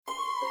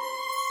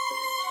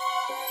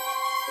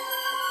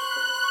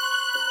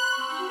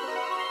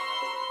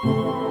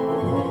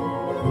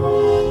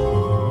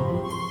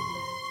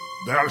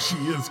There she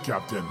is,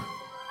 Captain.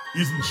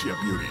 Isn't she a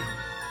beauty?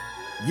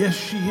 Yes,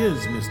 she is,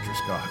 Mr.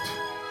 Scott.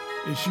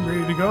 Is she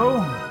ready to go?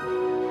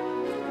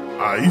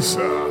 Aye,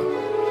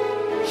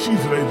 sir. She's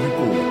ready to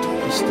go to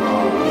the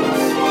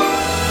stars.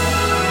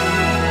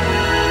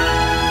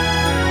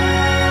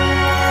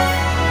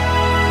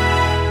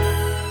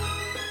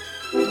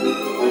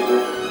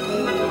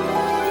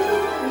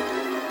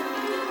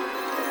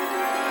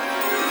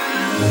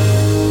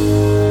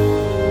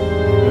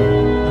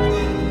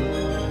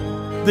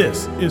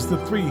 This is the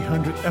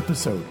 300th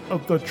episode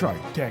of the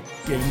TriTech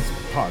Games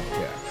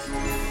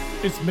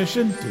Podcast. Its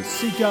mission to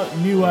seek out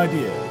new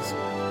ideas,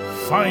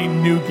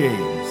 find new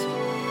games,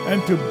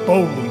 and to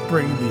boldly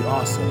bring the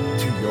awesome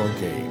to your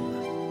game.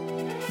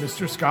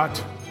 Mr.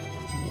 Scott,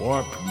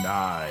 Warp 9.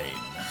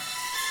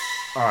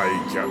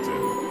 Aye,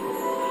 Captain.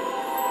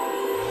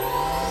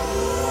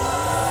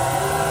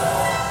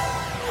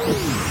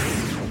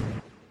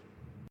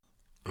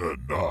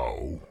 And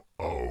now,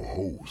 our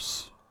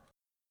hosts.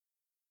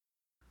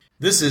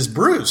 This is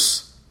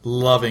Bruce,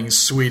 loving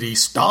Sweetie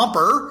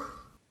Stomper.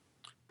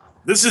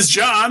 This is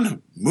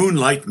John,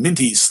 Moonlight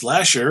Minty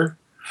Slasher.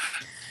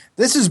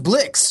 This is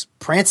Blix,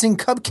 Prancing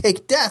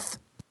Cupcake Death.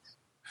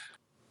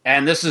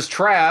 And this is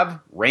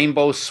Trav,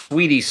 Rainbow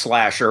Sweetie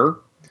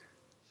Slasher.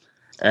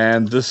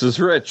 And this is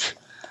Rich,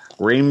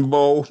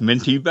 Rainbow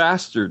Minty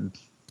Bastard.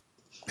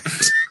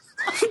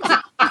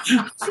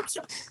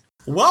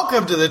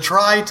 Welcome to the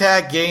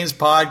TriTech Games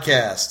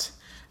Podcast,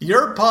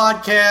 your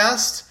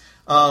podcast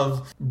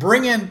of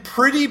bringing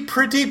pretty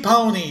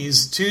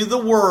ponies to the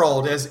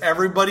world as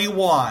everybody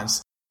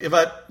wants,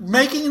 but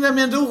making them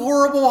into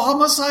horrible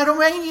homicidal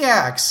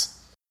maniacs.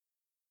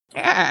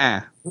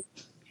 Ah.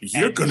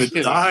 You're gonna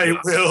die,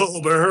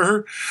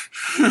 Wilbur.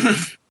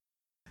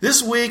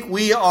 This week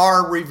we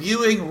are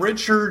reviewing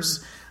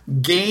Richard's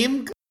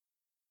game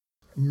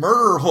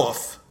Murder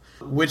Hoof,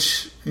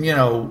 which, you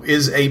know,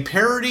 is a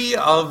parody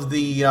of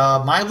the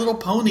My Little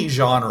Pony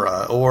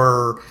genre,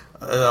 or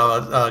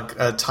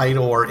a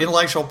title, or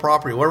intellectual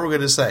property, whatever we're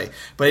going to say.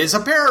 But it's a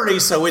parody,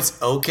 so it's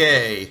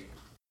okay.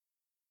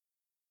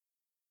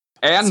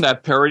 And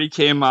that parody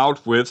came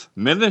out with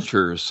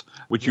miniatures,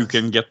 which you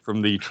can get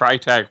from the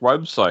TriTech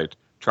website,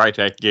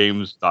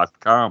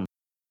 tritechgames.com.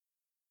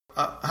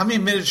 How many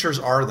miniatures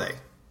are they?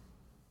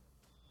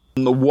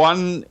 The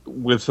one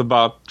with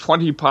about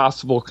 20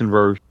 possible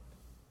conversions.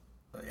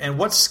 And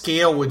what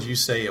scale would you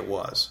say it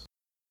was?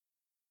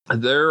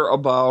 They're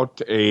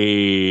about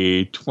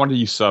a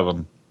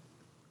 27.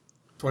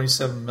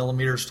 27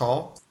 millimeters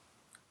tall?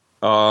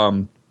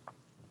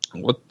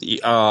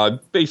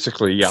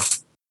 Basically, yeah.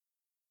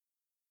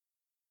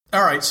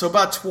 All right, so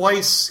about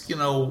twice,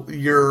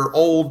 your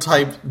old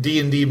type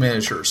D&D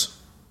miniatures.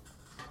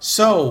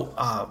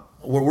 So,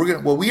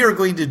 what we are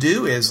going to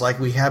do is, like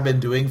we have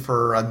been doing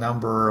for a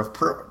number of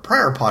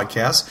prior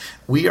podcasts,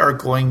 we are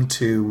going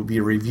to be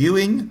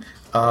reviewing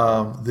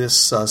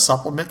this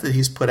supplement that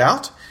he's put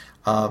out.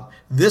 From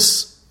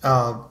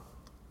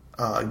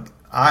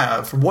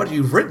what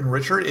you've written,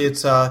 Richard, it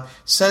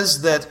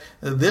says that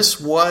this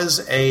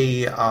was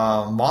a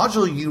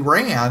module you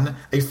ran,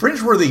 a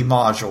Fringeworthy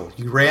module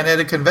you ran at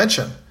a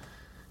convention.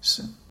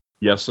 So.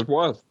 Yes, it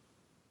was.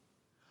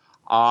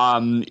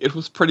 It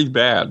was pretty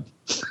bad.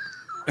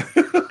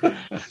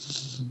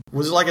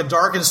 Was it like a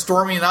dark and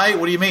stormy night?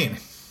 What do you mean?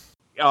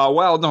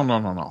 Well,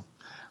 no.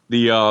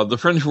 The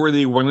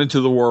Fringeworthy went into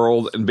the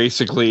world and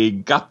basically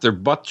got their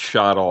butt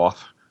shot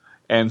off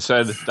and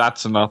said,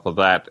 that's enough of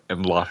that,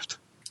 and left.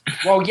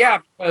 Well, yeah,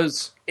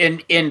 because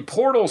in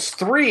Portals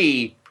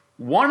 3,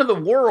 one of the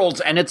worlds,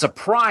 and it's a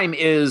prime,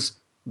 is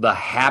the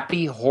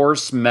Happy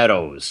Horse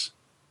Meadows.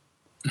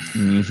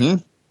 Mm-hmm.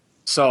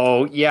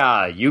 So,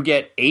 yeah, you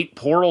get 8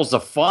 portals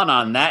of fun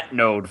on that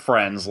node,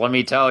 friends, let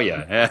me tell you.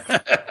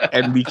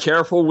 And be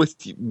careful with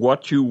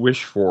what you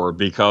wish for,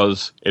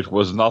 because it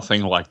was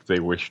nothing like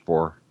they wished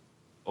for.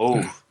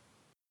 Oh.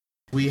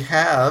 We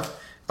have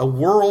a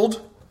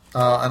world,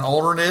 an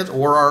alternate,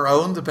 or our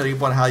own, depending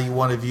upon how you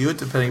want to view it,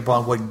 depending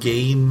upon what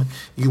game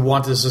you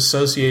want this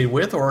associated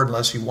with, or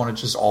unless you want it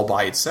just all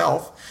by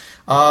itself.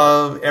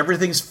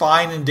 Everything's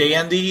fine and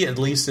dandy, at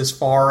least as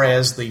far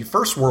as the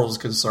first world is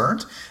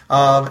concerned.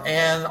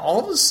 And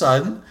all of a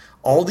sudden,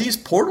 all these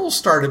portals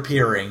start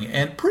appearing,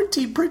 and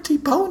pretty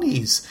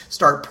ponies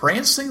start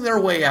prancing their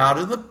way out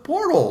of the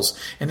portals.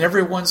 And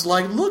everyone's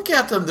like, "Look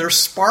at them! They're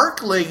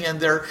sparkling,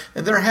 and they're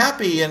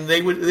happy, and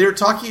they're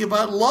talking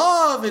about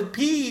love and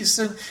peace,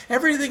 and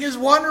everything is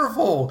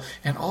wonderful."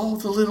 And all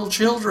the little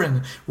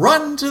children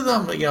run to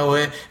them,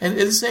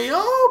 and say,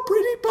 "Oh,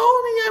 pretty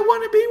pony! I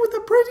want to be with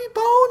the pretty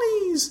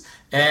ponies."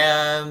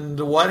 And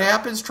what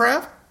happens,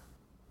 Trav?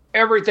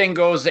 Everything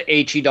goes to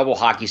HE double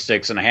hockey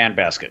sticks in a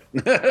handbasket.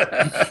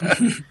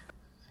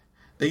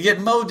 They get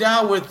mowed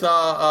down with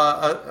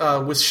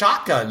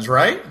shotguns,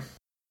 right?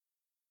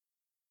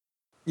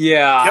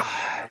 Yeah.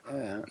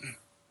 Yep.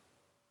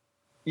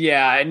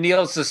 Yeah, and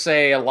needless to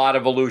say, a lot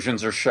of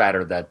illusions are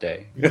shattered that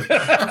day.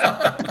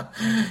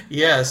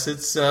 Yes,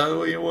 it's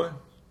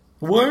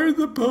why are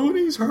the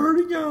ponies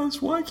hurting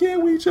us? Why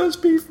can't we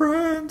just be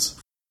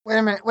friends? Wait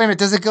a minute.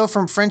 Does it go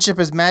from friendship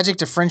is magic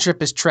to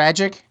friendship is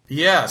tragic?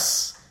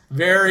 Yes,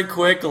 very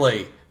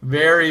quickly.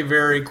 Very,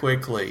 very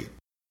quickly.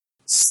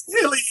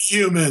 Silly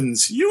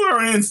humans, you are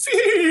an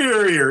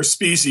inferior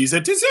species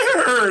that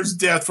deserves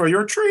death for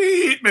your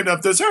treatment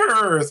of this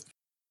earth.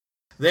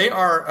 They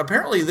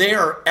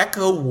are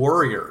echo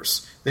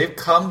warriors. They've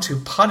come to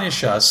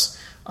punish us,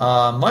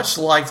 much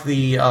like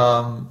the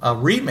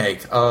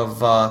remake of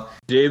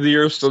Day the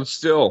Earth Stood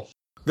Still.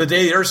 The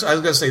Day the Earth. I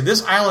was going to say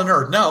this island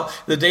Earth. No,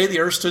 The Day the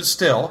Earth Stood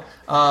Still.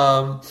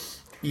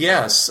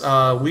 Yes,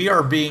 we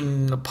are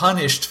being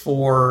punished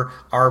for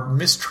our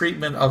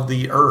mistreatment of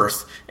the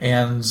Earth,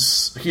 and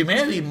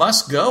humanity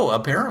must go.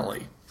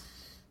 Apparently.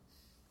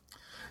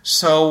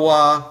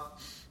 So,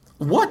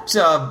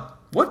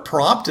 what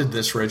prompted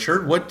this,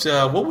 Richard? What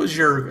was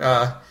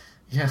your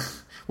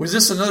Was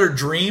this another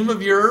dream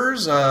of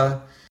yours?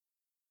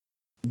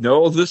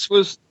 No, this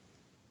was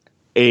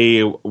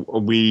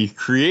we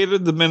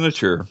created the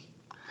miniature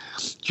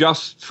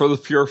just for the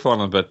pure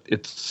fun of it.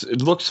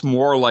 It looks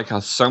more like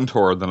a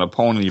centaur than a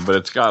pony, but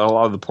it's got a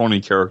lot of the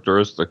pony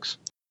characteristics.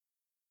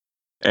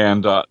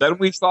 And then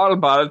we thought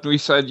about it, and we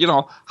said,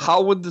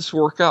 how would this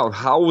work out?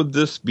 How would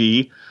this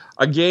be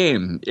a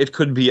game? It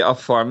could be a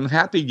fun,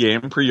 happy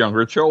game for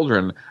younger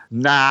children.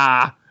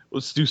 Nah,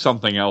 let's do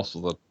something else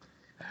with it.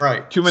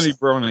 Right. Too many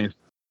bronies.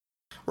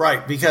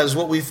 Right, because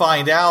what we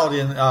find out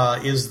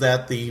is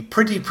that the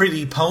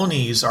pretty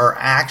ponies are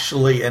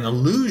actually an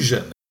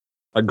illusion.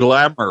 A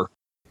glamour.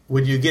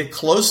 When you get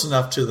close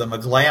enough to them, a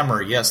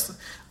glamour, yes.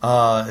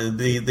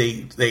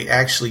 They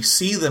actually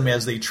see them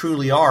as they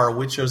truly are,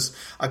 which is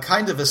a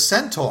kind of a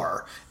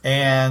centaur,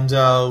 and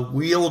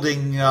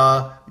wielding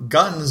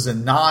guns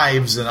and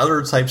knives and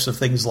other types of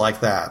things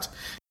like that.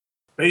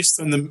 Based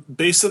on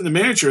the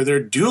miniature, they're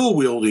dual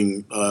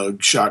wielding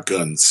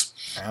shotguns.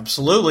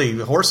 Absolutely,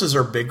 horses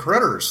are big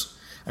critters.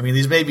 I mean,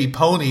 these may be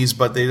ponies,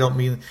 but it doesn't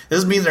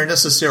mean they're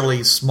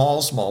necessarily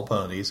small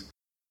ponies.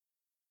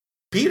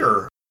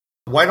 Peter,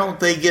 why don't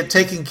they get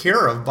taken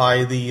care of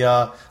by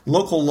the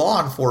local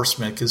law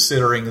enforcement,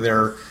 considering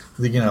or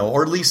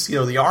at least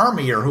the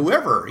army or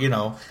whoever?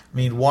 I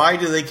mean, why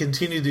do they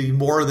continue to be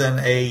more than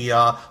a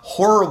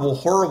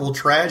horrible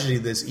tragedy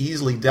that's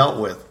easily dealt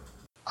with?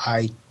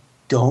 I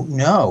don't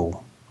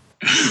know.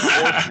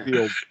 Force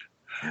field.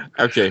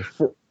 Okay,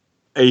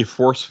 a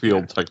force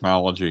field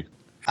technology.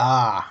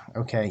 Ah,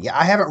 okay. Yeah,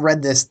 I haven't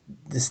read this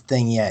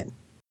thing yet.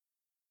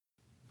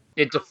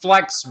 It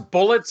deflects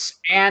bullets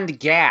and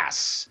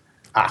gas.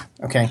 Ah,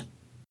 okay.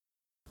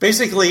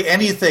 Basically,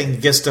 anything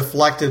gets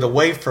deflected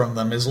away from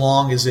them as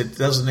long as it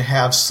doesn't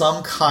have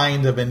some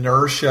kind of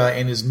inertia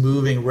and is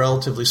moving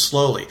relatively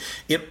slowly.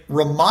 It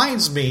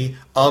reminds me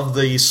of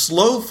the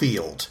slow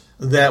field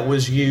that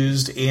was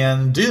used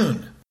in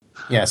Dune.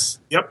 Yes.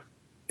 Yep.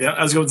 Yeah,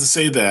 I was going to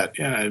say that.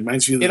 Yeah, it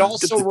reminds you of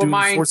the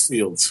Dune force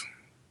fields.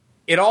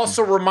 It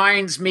also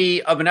reminds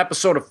me of an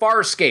episode of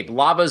Farscape.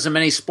 Lava is a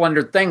many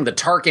splendored thing. The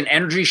Tarkin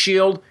energy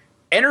shield,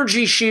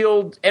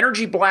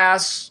 energy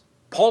blasts,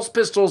 pulse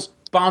pistols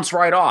bounce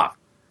right off.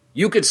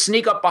 You could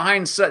sneak up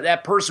behind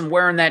that person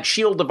wearing that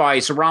shield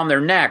device around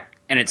their neck,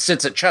 and it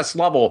sits at chest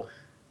level,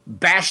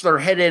 bash their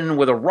head in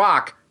with a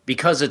rock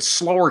because it's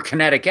slower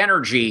kinetic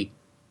energy.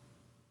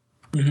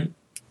 Mm-hmm.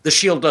 The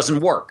shield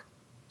doesn't work.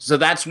 So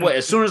that's what,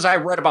 as soon as I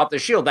read about the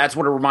shield, that's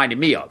what it reminded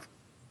me of.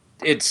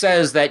 It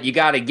says that you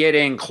got to get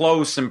in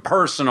close and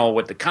personal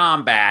with the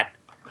combat,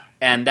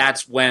 and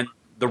that's when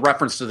the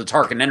reference to the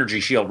Tarkin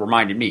energy shield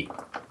reminded me.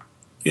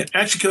 Yeah,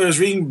 actually, because I was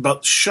reading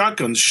about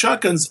shotguns.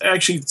 Shotguns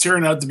actually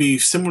turn out to be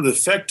somewhat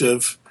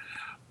effective,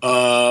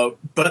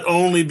 but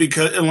only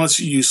unless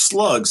you use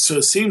slugs. So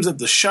it seems that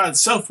the shot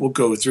itself will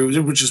go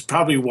through, which is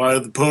probably why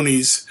the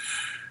ponies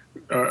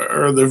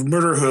or the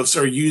murder hoofs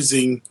are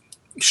using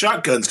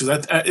shotguns.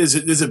 Because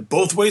is it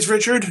both ways,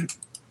 Richard?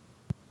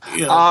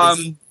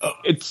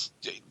 It's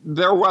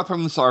their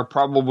weapons are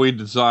probably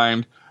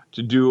designed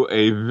to do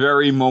a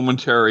very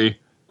momentary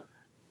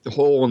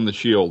hole in the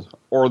shield,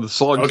 or the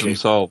slugs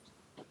themselves.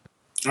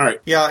 All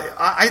right. Yeah,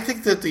 I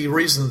think that the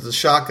reason that the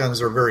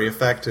shotguns are very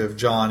effective,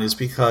 John, is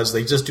because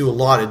they just do a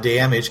lot of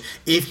damage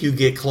if you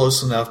get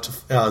close enough to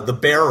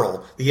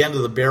the end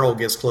of the barrel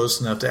gets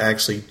close enough to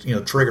actually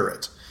trigger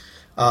it.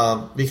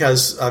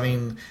 Because I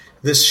mean,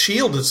 this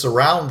shield that's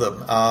around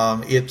them,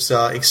 it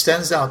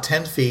extends out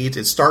 10 feet.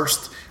 It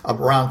starts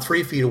around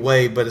 3 feet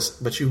away,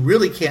 but you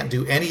really can't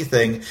do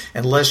anything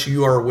unless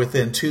you are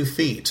within 2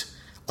 feet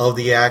of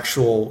the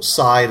actual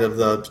side of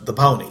the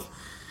pony.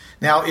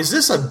 Now, is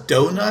this a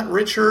donut,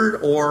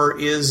 Richard, or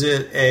is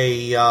it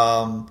a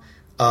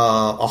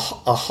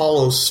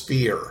hollow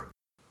sphere?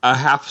 A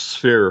half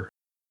sphere.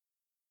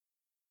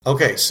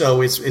 Okay,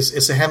 so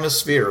it's a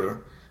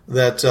hemisphere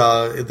that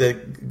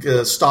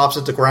stops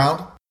at the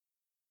ground.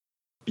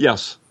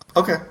 Yes.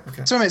 Okay.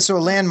 So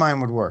a landmine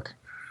would work.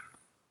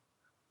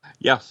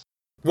 Yes.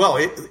 Well,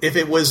 if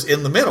it was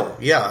in the middle,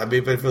 yeah. I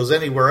mean, but if it was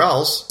anywhere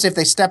else, if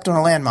they stepped on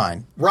a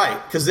landmine,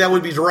 right? Because that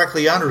would be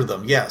directly under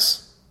them.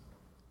 Yes.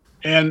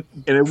 And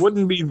it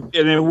wouldn't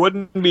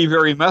be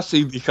very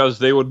messy because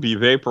they would be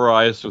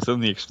vaporized within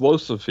the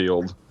explosive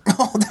field.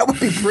 Oh, that would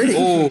be pretty.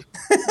 Oh,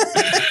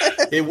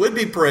 It would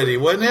be pretty,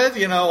 wouldn't it?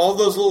 You know, all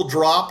those little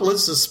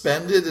droplets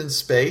suspended in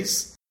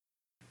space.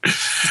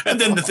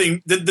 And then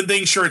the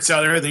thing shorts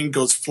out, everything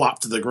goes flop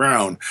to the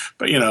ground.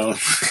 But Oh,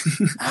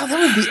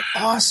 that would be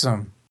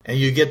awesome. And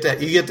you get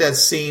that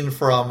scene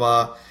from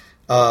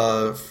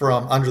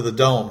Under the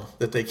Dome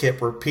that they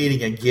kept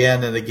repeating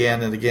again and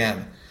again and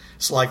again.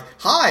 It's like,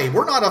 hi,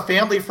 we're not a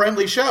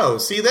family-friendly show.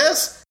 See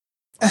this?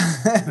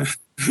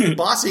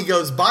 Bossy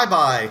goes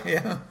bye-bye.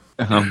 Yeah.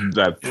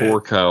 That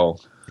poor cow.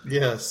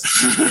 Yes.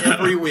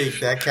 Every week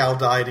that cow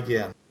died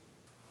again.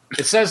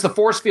 it says the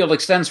force field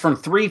extends from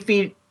 3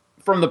 feet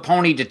from the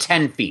pony to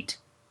 10 feet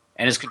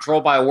and is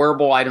controlled by a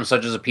wearable item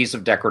such as a piece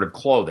of decorative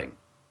clothing.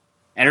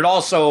 And it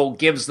also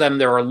gives them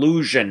their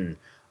illusion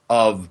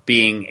of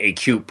being a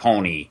cute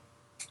pony.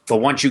 But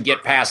once you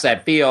get past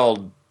that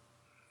field,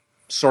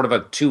 sort of a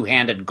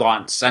two-handed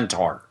gaunt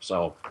centaur.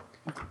 So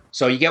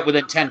you get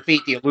within 10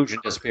 feet, the illusion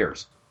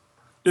disappears.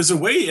 there's a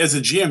way as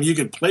a GM you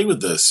can play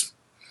with this.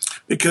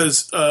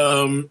 Because,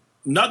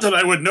 not that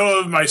I would know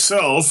of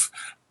myself,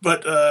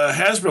 but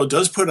Hasbro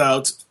does put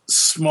out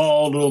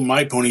small little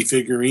My Pony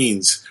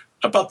figurines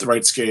about the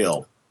right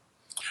scale.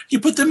 You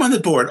put them on the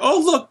board.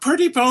 Oh, look,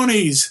 pretty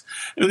ponies.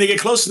 And when they get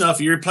close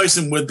enough, you replace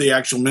them with the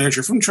actual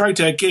miniature from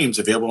TriTac Games,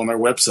 available on our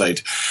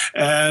website.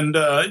 And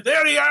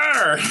there they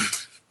are.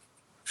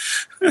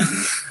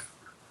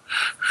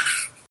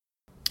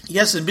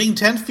 Yes, and being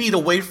 10 feet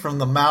away from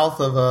the mouth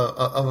of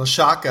a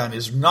shotgun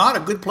is not a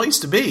good place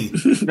to be.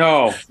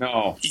 No.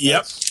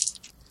 Yep.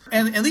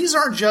 And these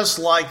aren't just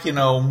like,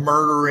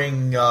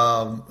 murdering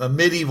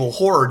medieval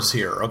hordes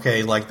here,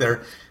 okay? Like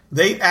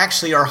they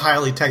actually are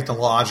highly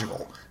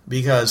technological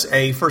because,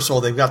 first of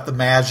all, they've got the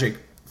magic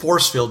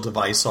force field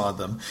device on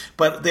them,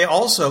 but they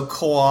also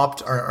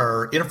co-opt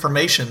our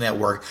information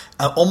network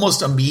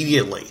almost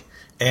immediately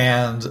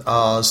and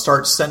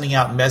start sending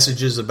out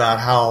messages about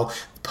how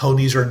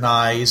ponies are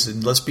nice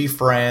and let's be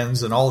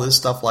friends and all this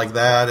stuff like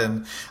that.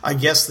 And I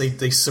guess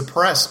they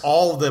suppress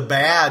all the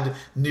bad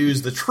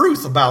news, the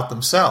truth about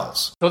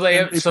themselves. So they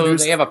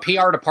have a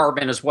PR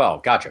department as well.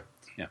 Gotcha.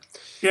 Yeah.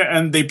 Yeah,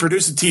 and they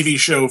produce a TV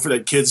show for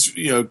that kids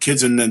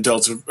and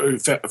adults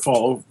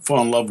fall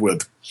in love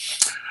with.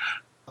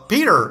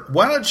 Peter,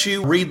 why don't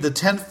you read the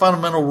 10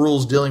 fundamental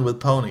rules dealing with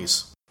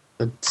ponies?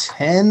 The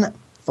 10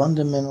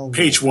 fundamental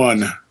Page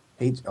rules.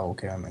 1.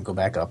 Okay, I'm going to go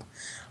back up.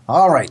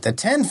 All right, the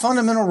 10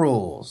 fundamental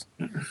rules.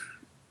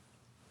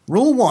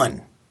 Rule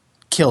 1,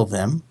 kill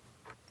them.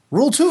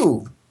 Rule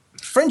 2,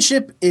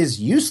 friendship is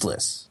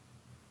useless.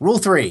 Rule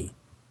 3,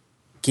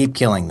 keep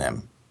killing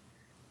them.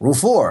 Rule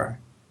 4,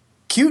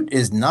 cute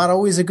is not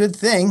always a good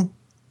thing.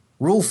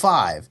 Rule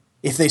 5,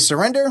 if they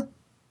surrender,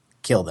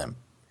 kill them.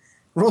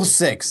 Rule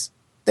 6,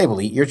 they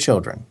will eat your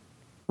children.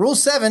 Rule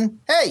 7,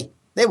 hey,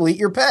 they will eat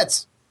your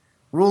pets.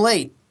 Rule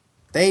 8,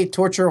 they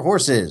torture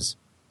horses.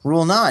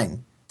 Rule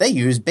 9, they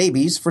use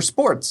babies for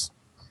sports.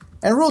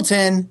 And Rule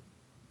 10,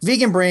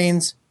 vegan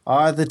brains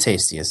are the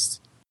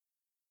tastiest.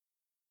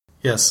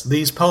 Yes,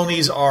 these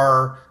ponies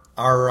are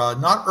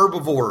not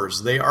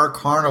herbivores. They are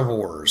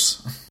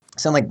carnivores.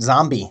 Sound like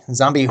zombie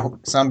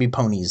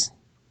ponies.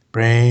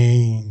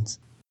 Brains.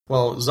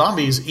 Well,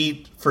 zombies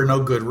eat for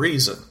no good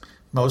reason,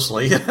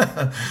 mostly.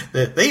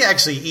 They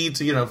actually eat,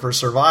 for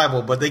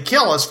survival, but they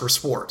kill us for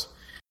sport.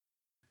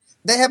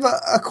 They have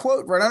a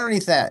quote right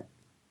underneath that.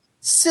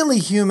 Silly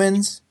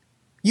humans,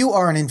 you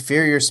are an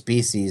inferior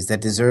species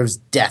that deserves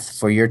death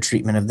for your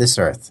treatment of this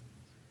earth.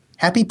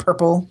 Happy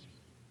Purple,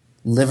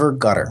 Liver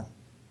Gutter.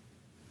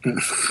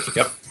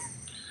 Yep.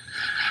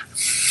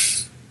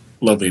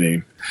 Lovely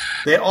name.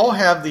 They all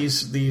have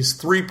these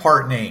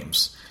 3-part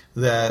names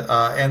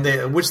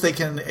that which they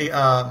can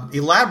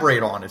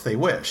elaborate on if they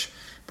wish.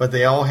 But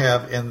they all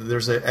have, and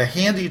there's a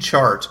handy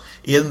chart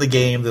in the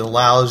game that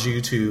allows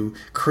you to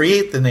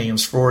create the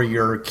names for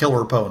your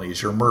killer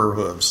ponies, your murder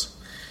hooves.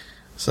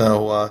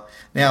 So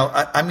now,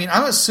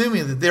 I'm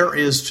assuming that there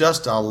is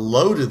just a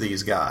load of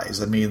these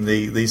guys. I mean,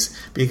 these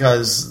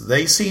because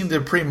they seem to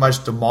pretty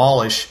much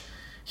demolish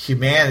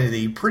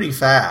humanity pretty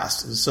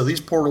fast. So these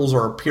portals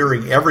are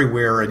appearing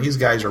everywhere, and these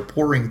guys are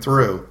pouring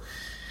through.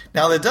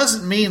 Now, that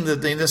doesn't mean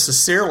that they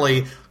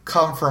necessarily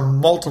come from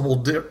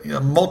multiple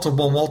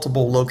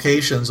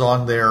locations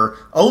on their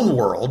own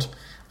world.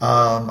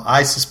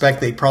 I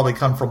suspect they probably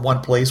come from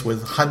one place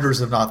with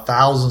hundreds, if not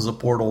thousands, of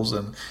portals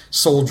and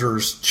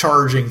soldiers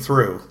charging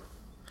through.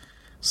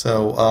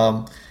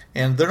 So,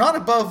 and they're not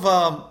above,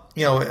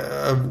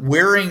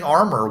 wearing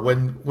armor.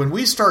 When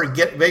we start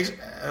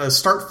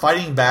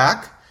fighting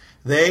back,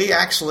 they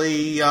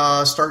actually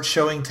start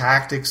showing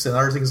tactics and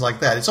other things like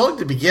that. It's only at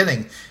the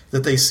beginning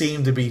that they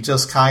seem to be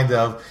just kind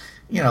of,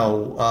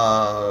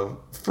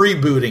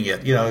 freebooting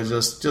it,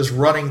 just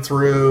running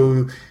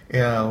through,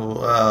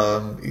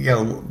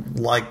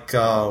 like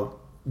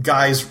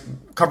guys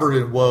covered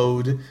in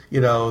woad,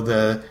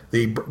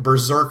 the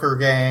berserker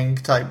gang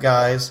type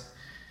guys.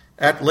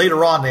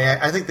 Later on,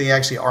 I think they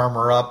actually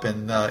armor up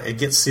and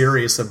get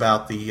serious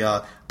about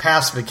the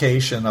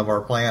pacification of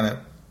our planet.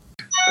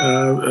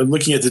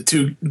 looking at the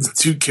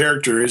two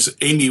characters,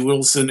 Amy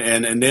Wilson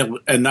and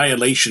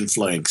Annihilation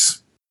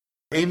Flanks.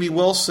 Amy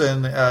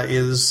Wilson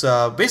is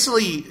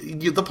basically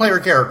the player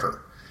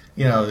character,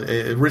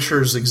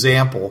 Richard's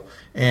example.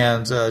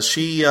 And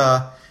she,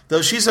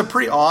 though she's a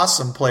pretty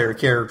awesome player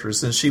character,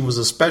 since she was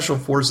a Special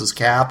Forces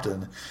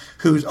captain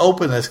who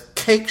opened a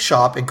cake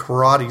shop and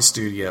karate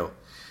studio.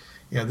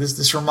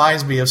 This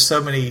reminds me of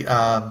so many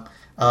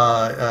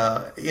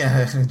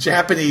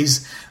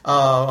Japanese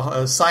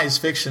science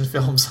fiction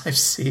films I've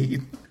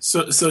seen.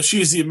 So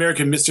she's the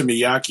American Mr.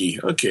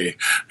 Miyagi. Okay.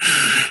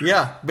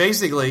 Yeah,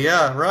 basically,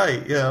 yeah,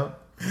 right,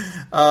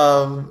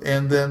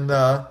 and then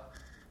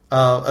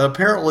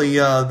apparently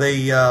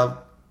they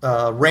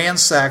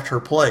ransacked her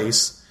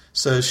place,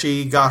 so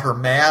she got her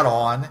mat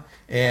on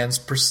and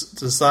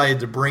decided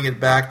to bring it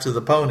back to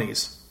the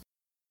ponies.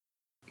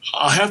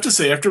 I'll have to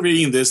say, after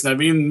reading this, and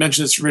I've even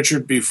mentioned this to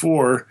Richard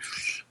before,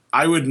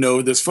 I would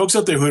know there's folks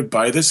out there who would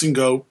buy this and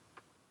go,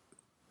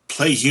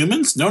 play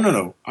humans?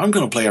 No. I'm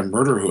going to play a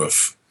murder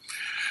hoof.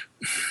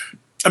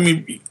 I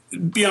mean,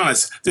 be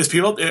honest. There's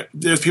people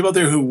out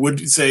there who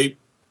would say,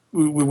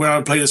 we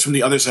want to play this from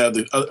the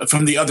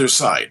other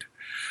side.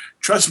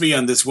 Trust me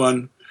on this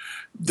one.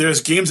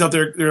 There's games out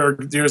there.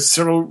 There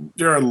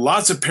are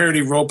lots of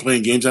parody role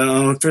playing games and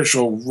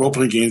unofficial role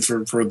playing games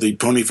for the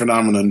pony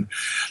phenomenon.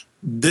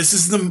 This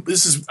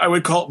is I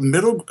would call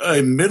it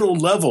a middle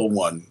level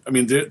one. I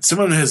mean,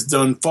 someone has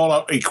done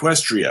Fallout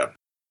Equestria,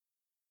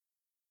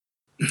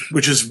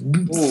 which is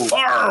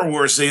far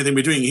worse than anything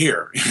we're doing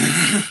here.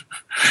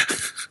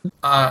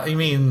 You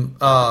mean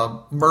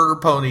murder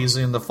ponies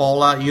in the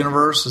Fallout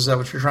universe? Is that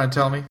what you're trying to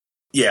tell me?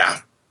 Yeah.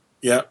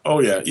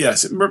 Oh yeah.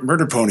 Yes.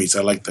 Murder ponies.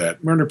 I like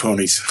that. Murder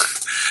ponies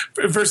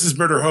versus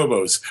murder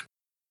hobos.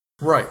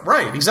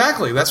 Right.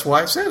 Exactly. That's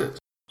why I said it.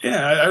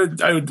 Yeah,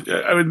 I would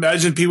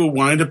imagine people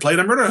wanting to play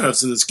the murder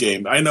hoofs in this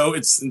game. I know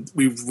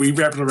we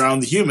wrap it around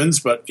the humans,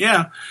 but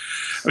yeah,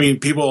 I mean,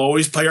 people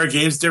always play our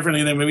games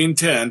differently than we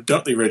intend,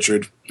 don't they,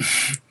 Richard?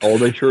 Oh,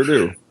 they sure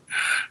do.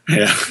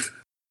 Yeah.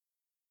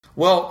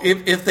 Well,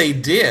 if they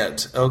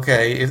did,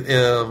 okay,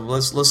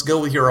 let's go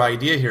with your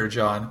idea here,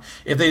 John.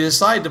 If they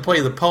decide to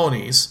play the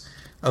ponies,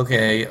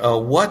 okay,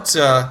 what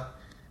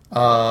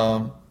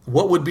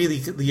would be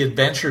the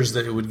adventures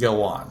that it would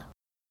go on?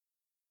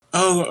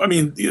 Oh, I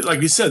mean,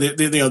 like you said,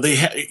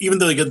 even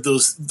though they get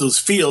those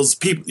fields,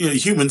 people,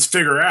 humans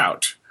figure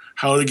out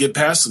how to get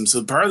past them.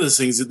 So part of this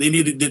thing is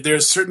that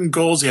there's certain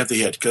goals they have to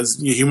hit,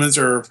 because humans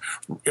are,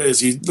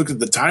 as you look at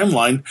the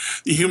timeline,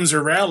 the humans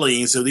are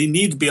rallying, so they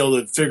need to be able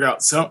to figure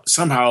out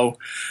somehow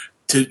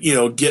to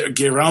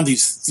get around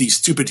these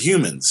stupid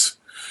humans.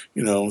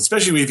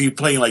 Especially if you're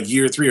playing like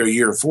year 3 or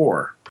year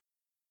 4.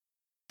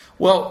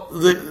 Well,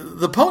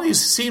 the ponies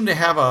seem to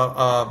have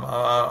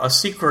a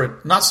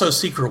secret, not so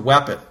secret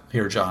weapon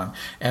here, John,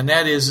 and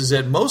that is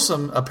that most of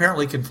them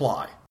apparently can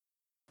fly.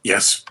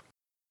 Yes.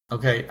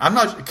 Okay,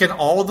 can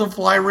all of them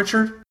fly,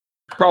 Richard?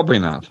 Probably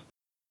not.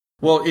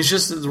 Well, it's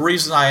just the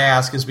reason I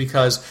ask is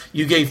because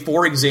you gave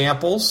 4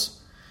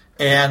 examples,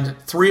 and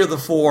 3 of the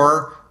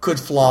 4 could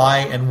fly,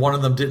 and one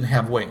of them didn't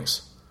have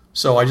wings.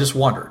 So I just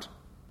wondered.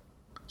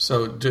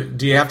 So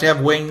do you have to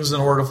have wings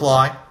in order to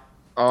fly?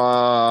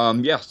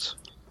 Yes.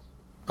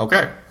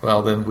 Okay,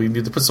 well then we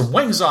need to put some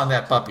wings on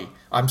that puppy.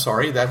 I'm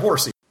sorry, that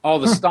horsey. Oh,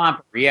 the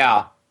Stomper,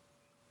 yeah.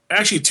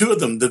 Actually, 2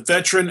 of them, the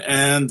Veteran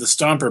and the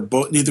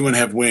Stomper, neither one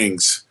have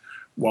wings,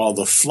 while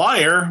the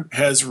Flyer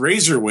has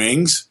razor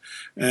wings,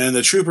 and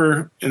the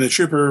Trooper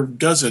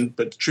doesn't.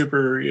 But the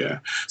Trooper, yeah.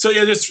 So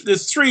yeah,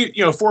 there's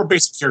 4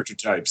 basic character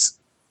types.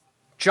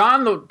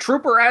 John, the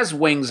Trooper has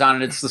wings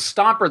on it. It's the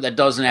Stomper that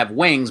doesn't have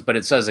wings, but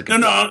it says it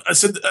can. No. I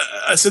said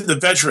the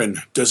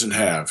Veteran doesn't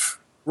have.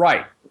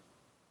 Right.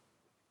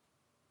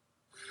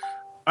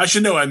 I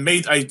should know. I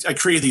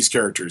created these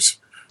characters.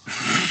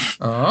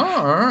 Oh,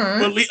 all right.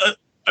 Well,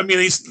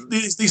 these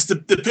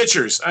the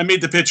pictures. I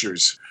made the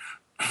pictures.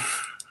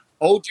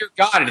 Oh dear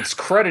God! It's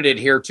credited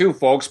here too,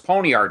 folks.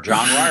 Pony art,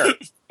 John Ryer.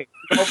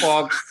 Go,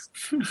 folks.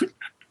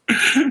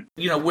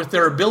 With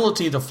their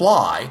ability to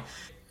fly,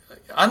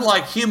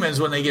 unlike humans,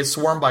 when they get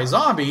swarmed by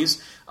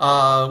zombies,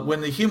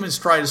 when the humans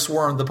try to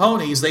swarm the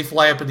ponies, they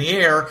fly up in the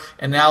air,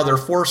 and now their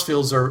force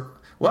fields are.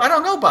 Well, I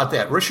don't know about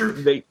that,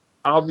 Richard. They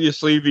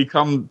obviously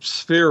become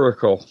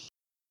spherical.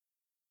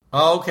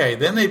 Okay,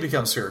 then they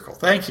become spherical.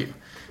 Thank you.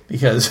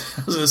 Because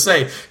I was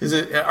going to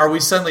say, are we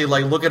suddenly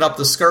like looking up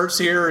the skirts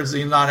here? Is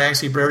he not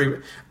actually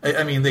very?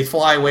 I mean, they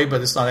fly away,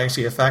 but it's not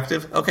actually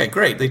effective. Okay,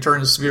 great. They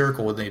turn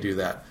spherical when they do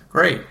that.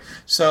 Great.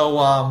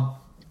 So,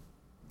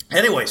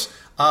 anyways,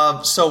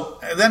 so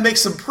that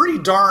makes them pretty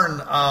darn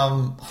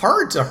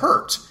hard to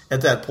hurt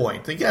at that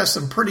point. They got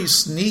some pretty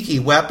sneaky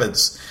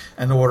weapons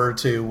in order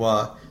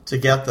to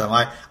get them.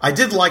 I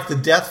did like the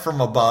death from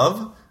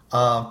above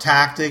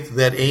tactic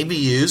that Amy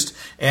used,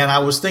 and when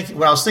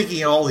I was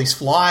thinking of all these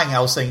flying, I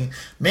was thinking,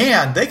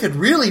 man, they could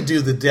really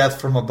do the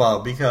death from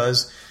above,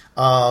 because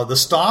the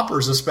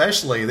Stompers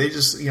especially, they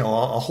just, a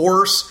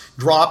horse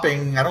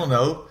dropping,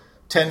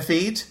 10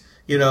 feet,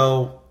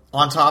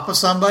 on top of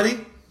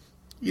somebody,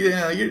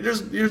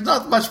 there's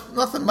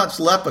nothing much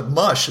left but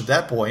mush at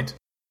that point.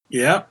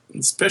 Yeah,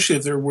 especially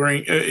if they're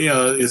wearing,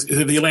 if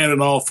they land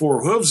on all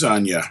four hooves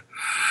on you.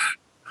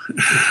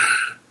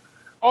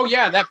 Oh,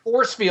 yeah, that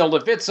force field,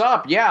 if it's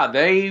up,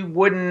 they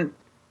wouldn't.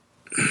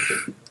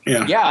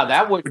 Yeah,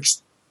 that would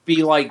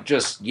be like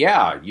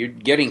you're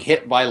getting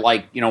hit by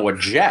a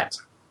jet.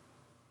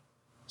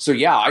 So,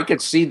 I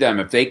could see them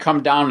if they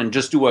come down and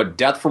just do a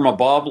death from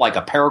above, like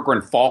a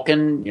Peregrine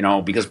Falcon,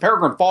 because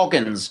Peregrine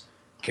Falcons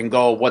can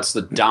go, what's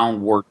the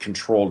downward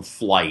controlled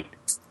flight?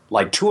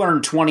 Like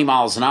 220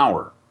 miles an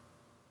hour.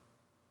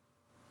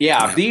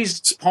 Yeah, if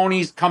these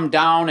ponies come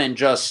down and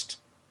just,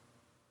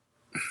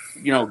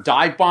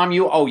 dive bomb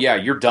you, oh, yeah,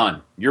 you're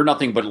done. You're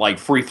nothing but,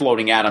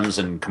 free-floating atoms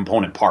and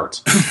component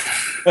parts.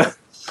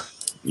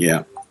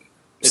 Yeah.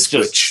 It's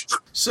just...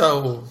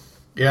 So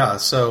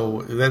that's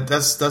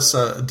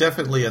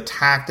definitely a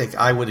tactic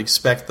I would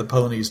expect the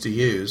ponies to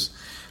use.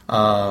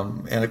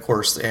 And, of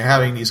course,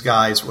 having these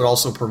guys would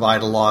also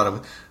provide a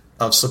lot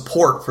of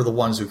support for the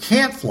ones who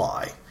can't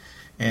fly.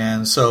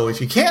 And so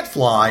if you can't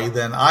fly,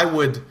 then I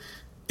would...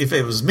 If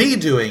it was me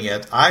doing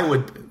it,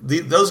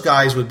 those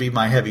guys would be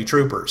my heavy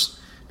troopers,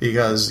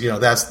 because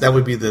that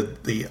would be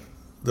the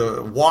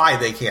why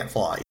they can't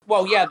fly.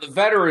 Well, yeah, the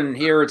veteran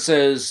here, it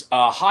says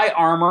high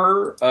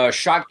armor,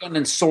 shotgun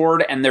and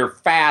sword, and they're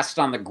fast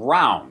on the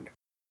ground.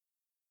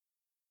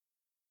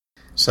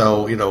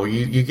 So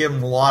you give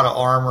them a lot of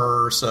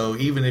armor. So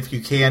even if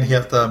you can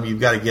hit them, you've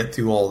got to get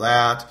through all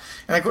that.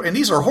 And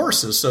these are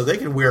horses, so they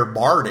can wear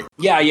barding.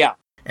 Yeah.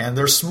 And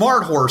they're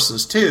smart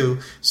horses, too,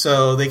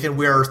 so they can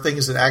wear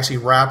things that actually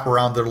wrap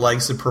around their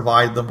legs and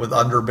provide them with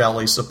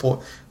underbelly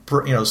support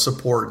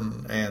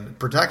and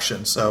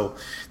protection. So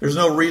there's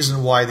no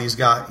reason why these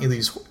guys...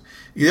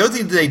 The other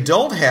thing they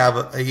don't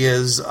have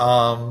is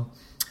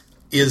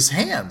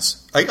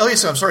hands.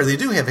 I'm sorry, they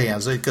do have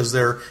hands, because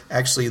they're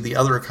actually the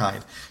other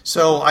kind.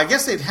 So I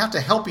guess they'd have to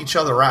help each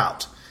other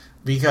out,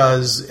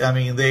 because,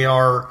 they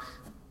are...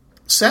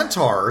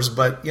 centaurs,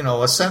 but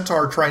a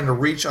centaur trying to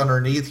reach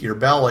underneath your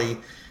belly,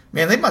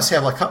 man, they must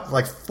have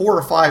like 4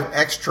 or 5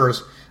 extra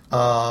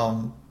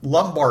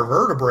lumbar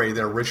vertebrae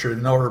there, Richard,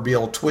 in order to be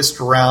able to twist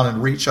around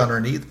and reach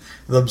underneath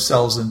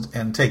themselves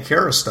and take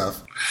care of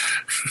stuff.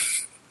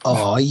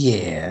 Oh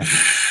yeah.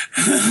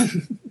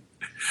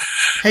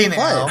 Hey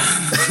now,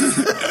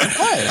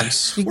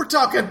 what? We're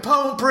talking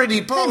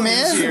pretty ponies. Hey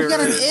man, here, you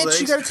got an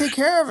itch, you got to take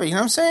care of it. You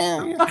know what I'm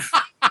saying?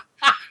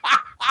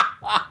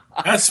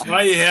 That's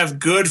why you have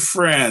good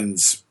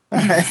friends. On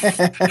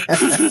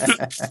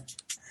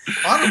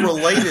a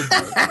related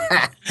note,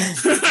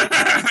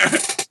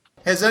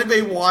 has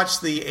anybody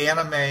watched the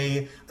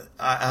anime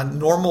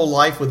Normal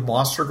Life with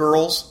Monster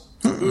Girls?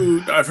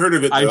 I've heard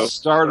of it, though. I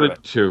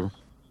started to.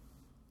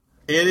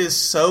 It is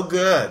so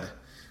good.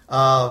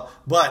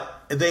 But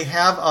they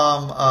have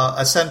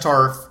a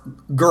centaur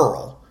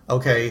girl,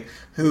 okay,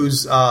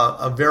 who's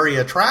very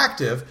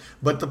attractive.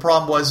 But the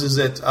problem is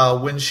that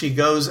when she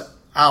goes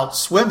out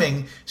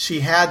swimming,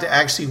 she had to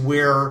actually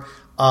wear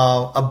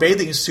a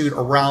bathing suit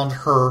around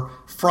her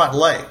front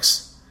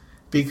legs,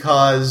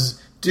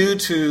 because due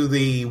to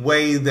the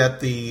way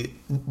that the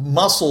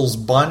muscles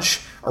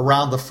bunch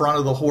around the front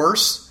of the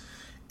horse,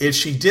 if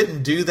she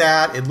didn't do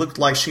that, it looked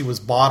like she was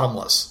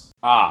bottomless.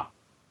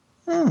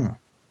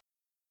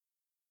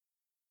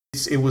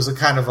 It was a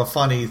kind of a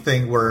funny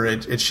thing where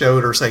it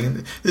showed her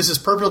saying, this is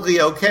perfectly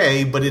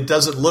okay, but it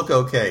doesn't look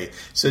okay.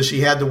 So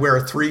she had to wear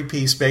a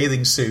 3-piece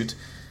bathing suit,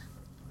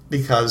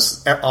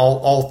 because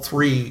all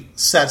 3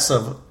 sets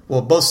of,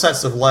 both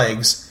sets of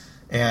legs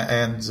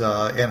and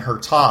her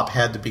top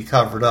had to be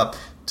covered up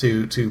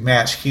to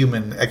match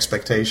human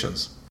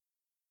expectations.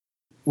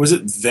 Was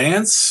it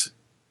Vance?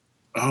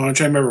 Oh, I'm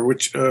trying to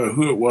remember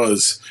who it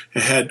was.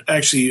 It had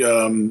actually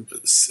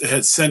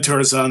had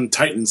centaurs on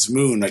Titan's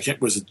moon.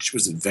 Was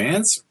it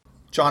Vance?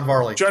 John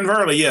Varley. John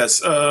Varley,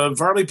 yes.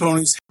 Varley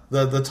ponies.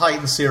 The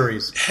Titan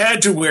series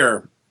had to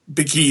wear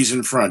bikinis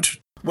in front.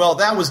 Well,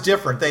 that was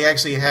different. They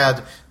actually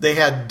had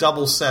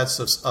double sets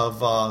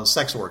of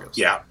sex organs.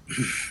 Yeah.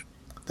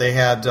 They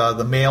had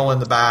the male in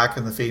the back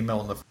and the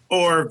female in the front.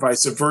 Or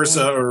vice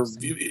versa, or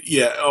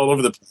all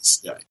over the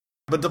place. Yeah.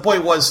 But the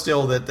point was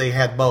still that they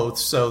had both,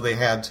 so they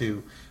had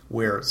to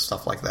wear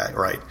stuff like that,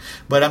 right?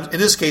 But in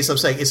this case, I'm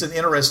saying it's an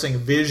interesting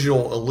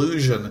visual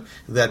illusion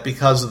that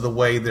because of the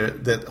way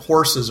that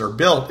horses are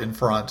built in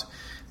front,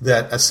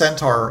 that a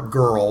centaur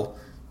girl,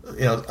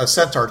 a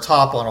centaur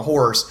top on a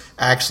horse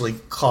actually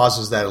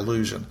causes that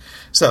illusion.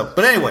 So,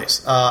 but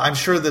anyways, I'm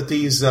sure that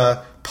these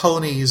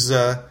ponies,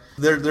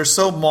 they're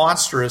so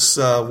monstrous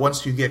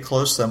once you get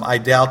close to them, I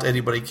doubt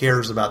anybody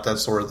cares about that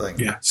sort of thing.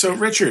 Yeah. So,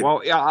 Richard. Well,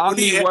 on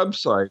the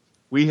website,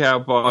 we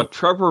have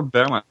Trevor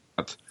Bennett,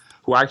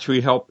 who actually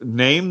helped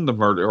name the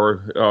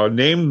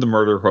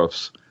murder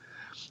hoofs.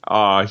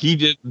 He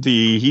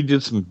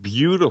did some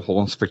beautiful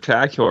and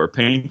spectacular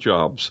paint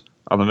jobs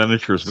on the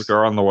miniatures, which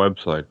are on the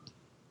website.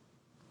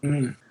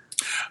 Mm.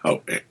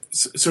 Oh,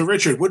 so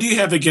Richard, what do you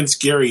have against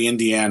Gary,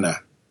 Indiana?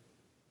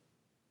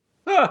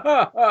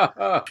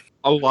 A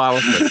lot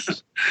of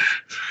things.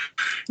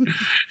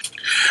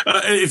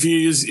 If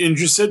you're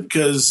interested,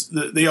 because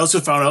they also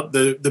found out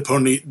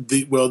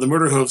the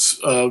Murder Hoof's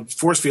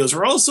force fields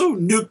are also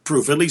nuke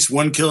proof, at least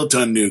 1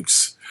 kiloton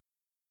nukes.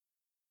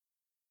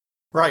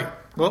 Right.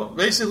 Well,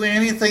 basically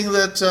anything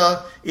that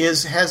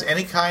has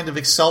any kind of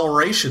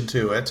acceleration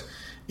to it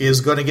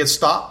is going to get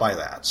stopped by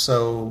that.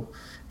 So,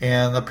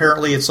 and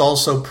apparently it's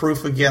also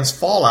proof against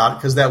fallout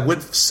because that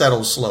would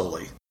settle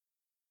slowly.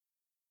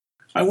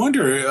 I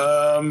wonder.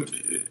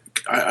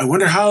 I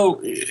wonder how.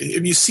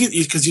 Have you seen?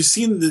 Because you've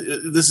seen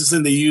this is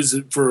thing they use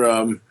it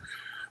for.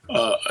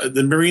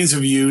 The Marines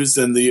have used,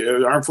 and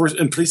the armed forces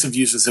and police have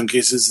used in some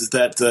cases, is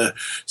that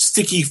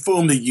sticky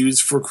foam they use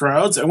for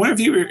crowds. I wonder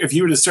if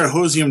you were to start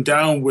hosing them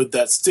down with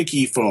that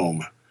sticky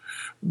foam,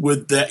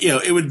 with that,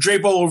 it would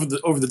drape all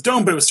over the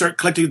dome, but it would start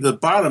collecting at the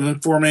bottom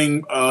and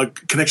forming a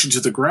connection to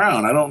the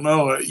ground. I don't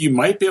know. You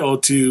might be able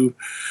to,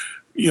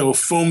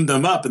 foam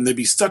them up, and they'd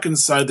be stuck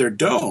inside their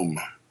dome.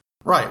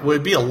 Right. Well,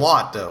 it'd be a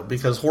lot, though,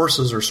 because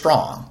horses are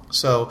strong.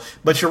 So,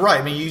 but you're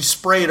right. I mean, you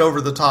spray it over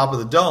the top of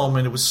the dome,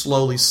 and it would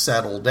slowly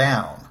settle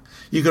down.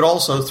 You could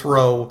also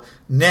throw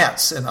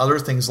nets and other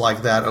things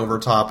like that over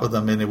top of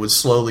them, and it would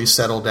slowly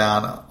settle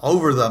down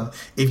over them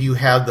if you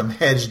had them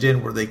hedged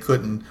in where they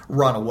couldn't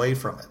run away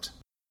from it.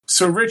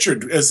 So,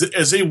 Richard, as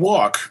they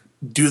walk,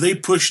 do they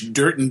push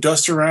dirt and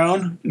dust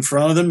around in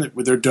front of them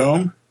with their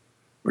dome?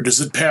 Or does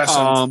it pass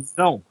on?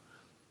 No.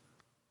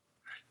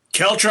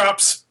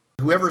 Caltrops.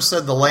 Whoever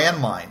said the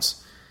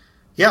landmines,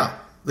 yeah,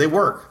 they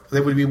work.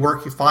 They would be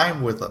working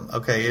fine with them.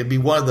 Okay, it'd be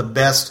one of the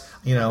best,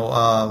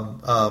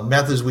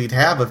 methods we'd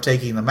have of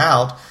taking them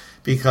out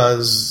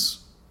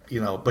because,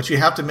 but you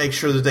have to make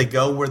sure that they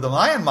go where the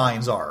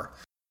landmines are.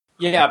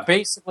 Yeah,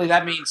 basically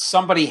that means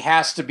somebody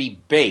has to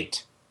be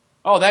bait.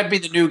 Oh, that'd be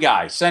the new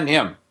guy. Send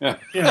him.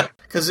 Yeah.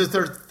 Because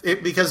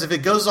if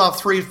it goes off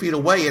 3 feet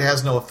away, it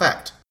has no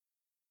effect.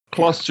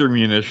 Cluster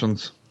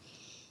munitions.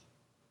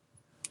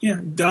 Yeah,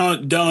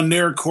 down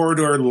their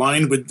corridor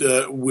lined with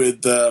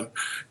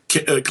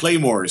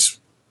claymores.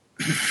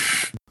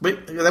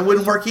 But that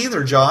wouldn't work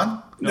either,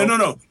 John.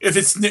 No. If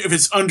it's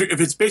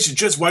basically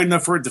just wide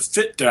enough for it to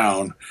fit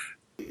down.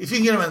 If you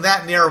can get them in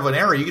that narrow of an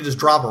area, you can just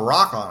drop a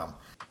rock on them.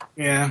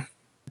 Yeah.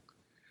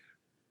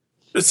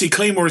 Let's see,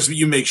 claymores.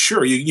 You make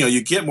sure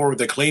you get more with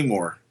the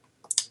claymore.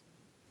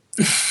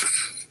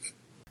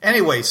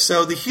 Anyway,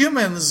 so the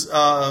humans,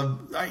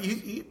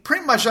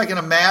 pretty much I can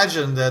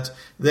imagine that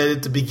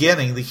at the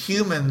beginning, the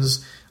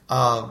humans,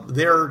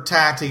 their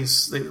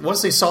tactics,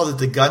 once they saw that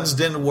the guns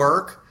didn't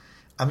work,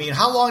 I mean,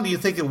 how long do you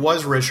think it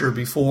was, Richard,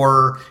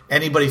 before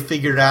anybody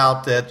figured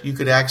out that you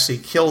could actually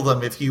kill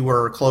them if you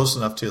were close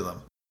enough to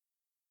them?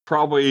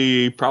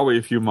 Probably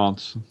a few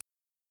months.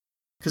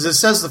 Because it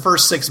says the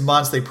first 6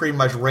 months they pretty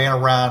much ran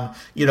around,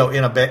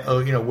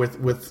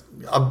 with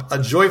a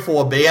joyful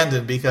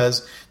abandon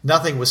because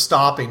nothing was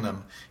stopping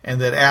them,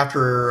 and that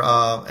after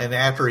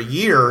a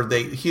year,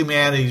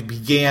 humanity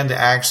began to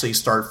actually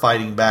start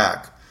fighting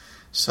back.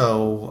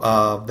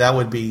 So that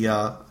would be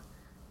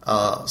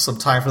some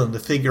time for them to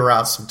figure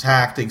out some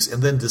tactics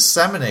and then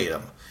disseminate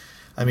them.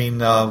 I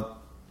mean,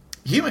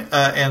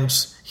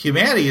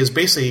 humanity is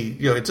basically,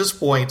 at this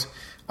point.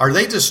 Are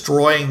they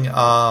destroying?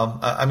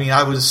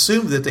 I would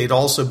assume that they'd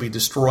also be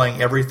destroying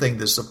everything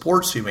that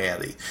supports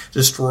humanity,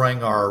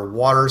 destroying our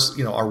waters,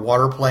 our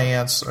water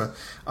plants,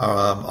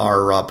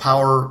 our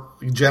power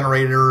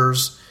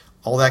generators,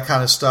 all that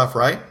kind of stuff,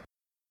 right?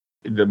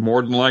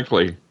 More than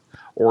likely,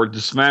 or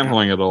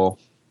dismantling it all.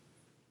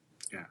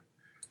 Yeah.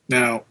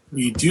 Now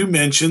you do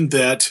mention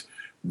that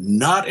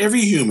not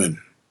every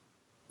human.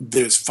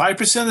 There's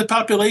 5% of the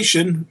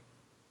population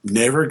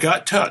never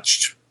got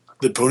touched.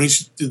 The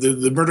ponies,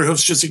 the murder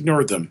hoofs just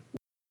ignored them,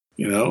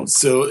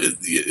 So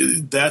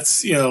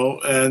that's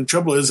and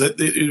trouble is that,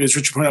 as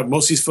Richard pointed out,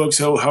 most of these folks,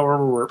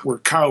 however, were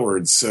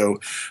cowards. So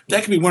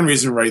that could be one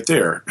reason right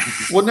there.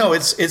 Well, no,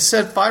 it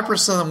said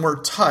 5% of them were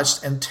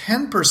touched and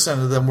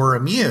 10% of them were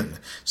immune.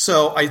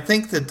 So I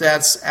think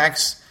that's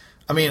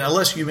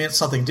unless you meant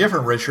something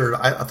different, Richard.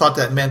 I thought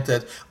that meant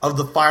that of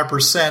the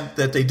 5%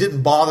 that they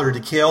didn't bother to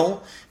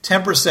kill,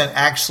 10%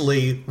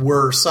 actually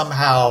were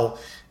somehow.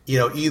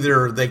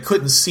 Either they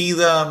couldn't see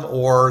them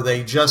or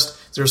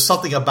there's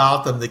something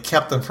about them that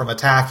kept them from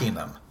attacking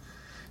them.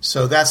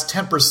 So that's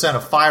 10%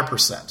 of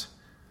 5%.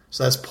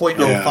 So that's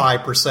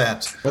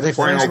 0.05%. Were they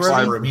friends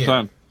already?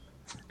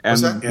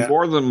 And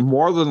more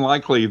than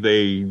likely,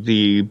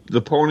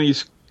 the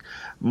ponies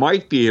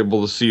might be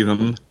able to see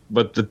them,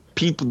 but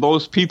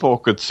those people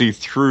could see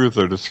through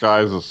their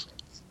disguises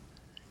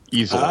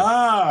easily.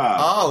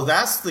 Oh,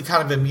 that's the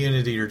kind of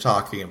immunity you're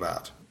talking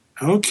about.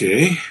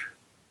 Okay.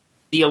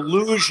 The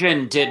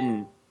illusion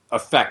didn't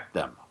affect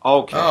them.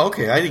 Okay. Oh,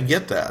 okay. I didn't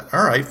get that.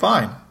 All right,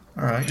 fine.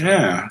 All right.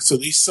 Yeah. So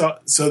they saw.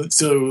 So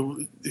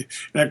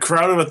in a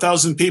crowd of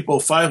 1,000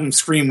 people, 5 of them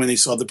screamed when they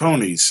saw the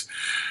ponies.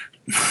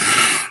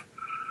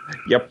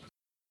 Yep.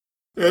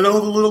 And all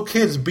the little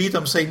kids beat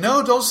them, saying,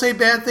 "No, don't say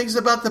bad things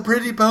about the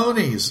pretty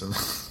ponies."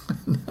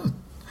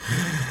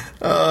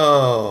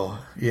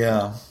 Oh,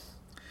 yeah.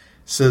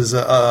 Says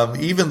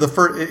even the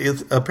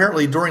first.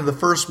 Apparently, during the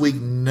first week,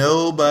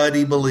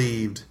 nobody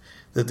believed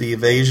that the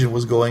invasion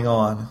was going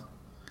on,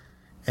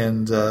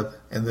 and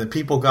then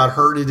people got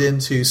herded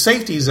into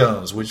safety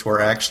zones, which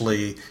were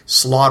actually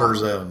slaughter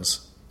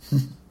zones.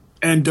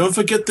 And don't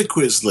forget the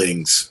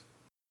Quizlings,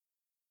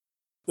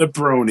 the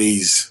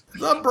Bronies.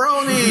 The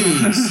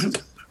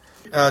Bronies.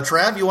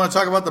 Trav, you want to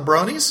talk about the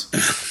Bronies?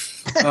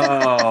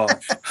 Oh,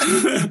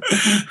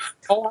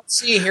 let's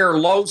see here.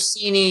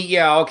 Locini.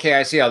 Yeah, okay,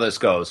 I see how this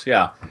goes.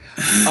 Yeah.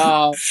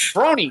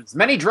 Bronies.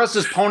 Many dressed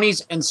as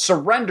ponies and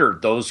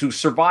surrendered. Those who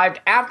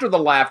survived after the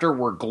laughter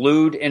were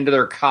glued into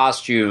their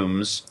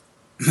costumes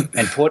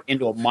and put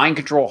into a mind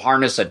control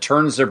harness that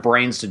turns their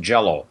brains to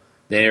jello.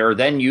 They are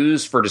then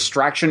used for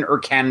distraction or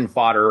cannon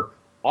fodder,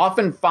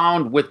 often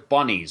found with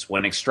bunnies.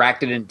 When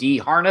extracted and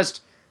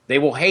de-harnessed, they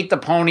will hate the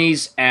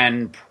ponies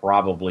and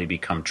probably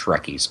become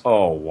Trekkies.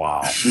 Oh,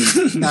 wow.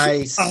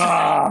 Nice.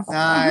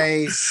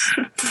 Nice.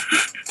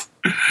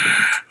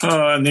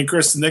 And then,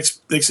 Chris, the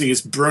next thing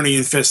is Brony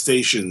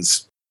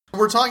infestations.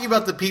 We're talking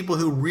about the people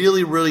who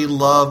really, really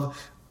love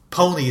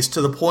ponies to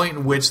the point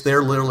in which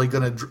they're literally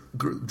going to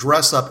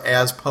dress up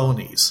as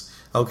ponies.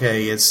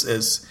 Okay, it's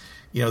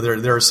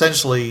they're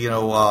essentially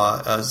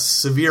a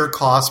severe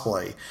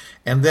cosplay,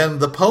 and then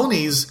the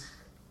ponies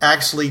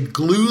actually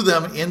glue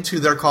them into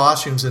their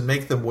costumes and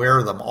make them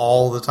wear them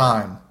all the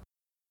time.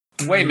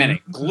 Wait a minute.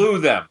 Glue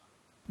them.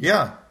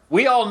 Yeah.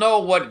 We all know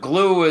what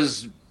glue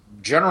is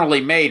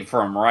generally made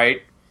from,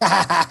 right?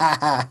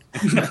 What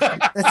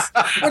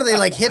are they,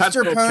 like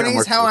hipster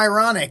ponies? How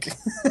ironic.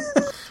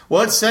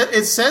 Well, it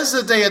says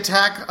that they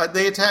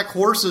attack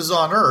horses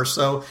on Earth,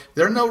 so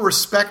they're no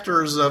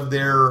respecters of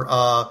their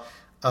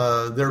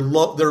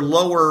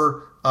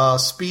lower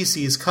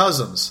species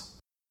cousins.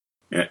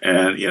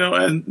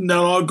 And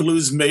not all glue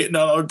is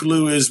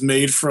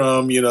made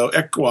from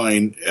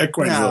equine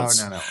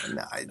hills. No.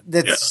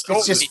 It's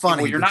just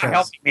funny. Well, you're not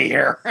helping me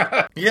here.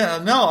 Yeah,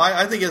 no,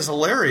 I think it's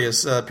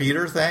hilarious,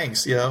 Peter.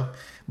 Thanks.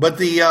 But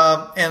the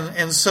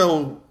and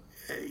so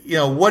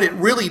what it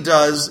really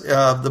does,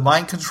 the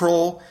mind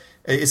control.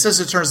 It says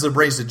it turns their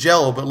brains to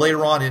jello, but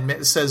later on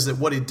it says that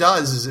what it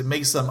does is it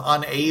makes them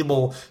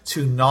unable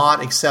to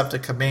not accept a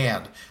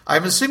command.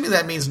 I'm assuming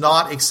that means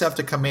not accept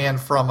a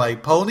command from a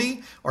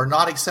pony or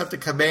not accept a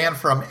command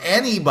from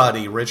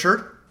anybody,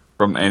 Richard.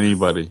 From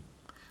anybody.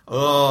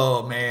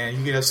 Oh, man,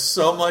 you can have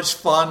so much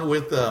fun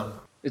with them.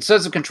 It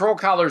says the control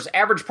collars,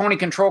 average pony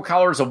control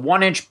collar is a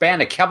 1-inch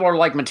band of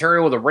Kevlar-like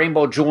material with a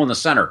rainbow jewel in the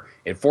center.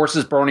 It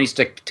forces bronies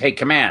to take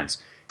commands.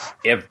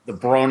 If the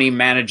brony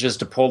manages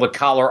to pull the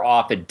collar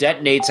off, it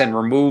detonates and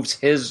removes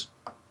his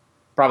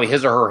or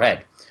her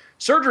head.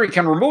 Surgery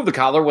can remove the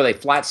collar with a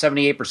flat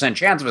 78%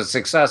 chance of a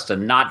success to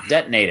not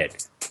detonate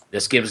it.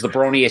 This gives the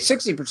brony a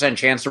 60%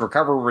 chance to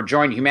recover and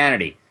rejoin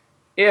humanity.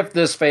 If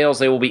this fails,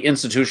 they will be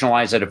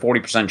institutionalized at a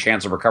 40%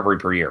 chance of recovery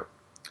per year.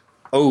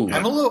 Oh,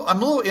 I'm a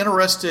little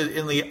interested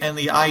in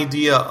the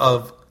idea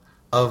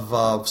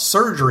of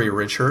surgery,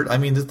 Richard. I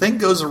mean, the thing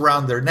goes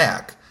around their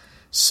neck,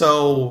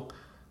 so.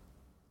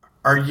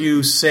 Are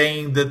you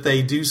saying that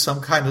they do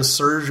some kind of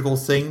surgical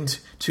thing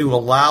to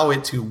allow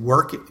it to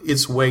work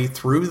its way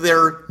through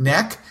their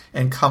neck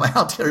and come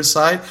out the other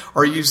side?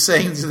 Or are you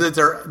saying that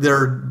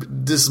they're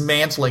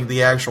dismantling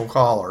the actual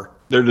collar?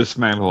 They're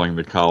dismantling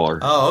the collar.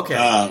 Oh,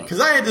 okay.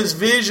 Because I had this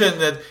vision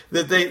that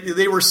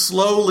they were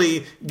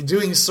slowly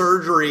doing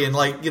surgery and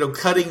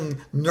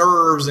cutting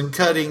nerves and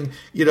cutting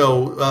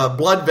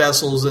blood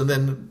vessels and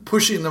then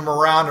pushing them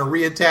around and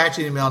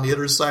reattaching them on the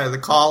other side of the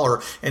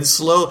collar and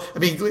slow. I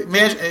mean,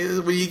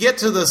 imagine when you get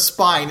to the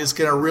spine, it's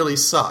going to really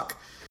suck.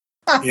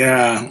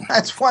 Yeah,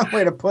 that's one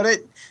way to put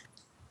it.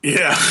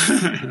 Yeah,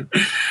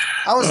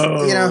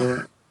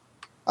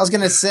 I was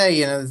going to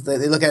say,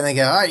 they look at it and they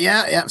go, oh,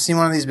 yeah, I've seen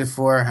one of these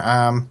before.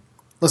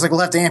 Looks like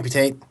we'll have to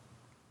amputate.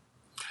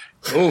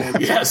 Oh,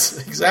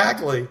 yes,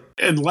 exactly.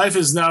 And life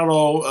is not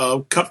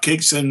all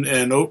cupcakes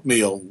and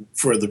oatmeal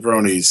for the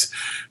bronies.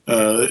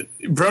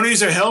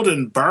 Bronies are held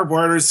in barbed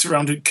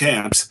wire-surrounded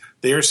camps.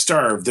 They are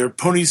starved. Their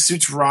pony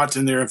suits rot,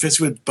 and they're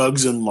infested with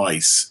bugs and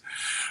lice.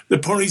 The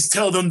ponies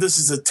tell them this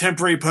is a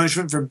temporary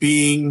punishment for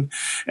being,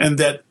 and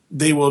that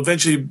they will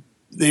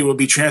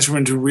be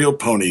transformed into real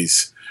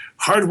ponies.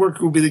 Hard work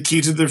will be the key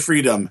to their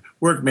freedom.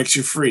 Work makes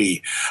you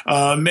free.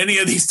 Many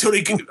of these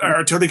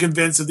are totally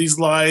convinced of these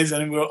lies,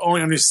 and will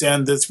only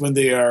understand this when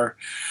they are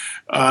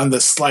on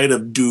the slide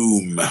of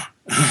doom.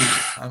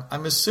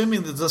 I'm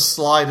assuming that the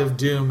slide of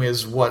doom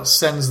is what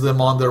sends them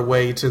on their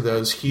way to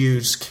those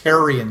huge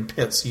carrion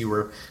pits you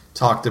were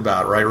talked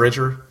about, right,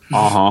 Richard?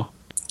 Uh-huh.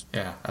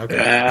 Yeah,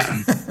 okay.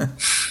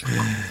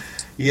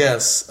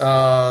 Yes.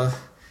 Why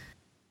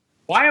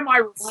am I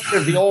reminded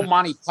of the old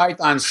Monty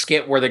Python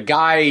skit where the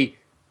guy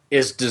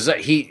is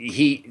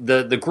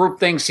the group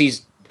thinks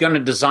he's going to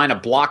design a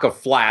block of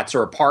flats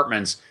or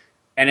apartments,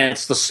 and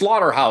it's the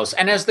slaughterhouse.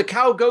 And as the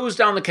cow goes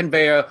down the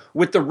conveyor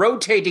with the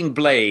rotating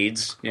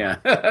blades, yeah,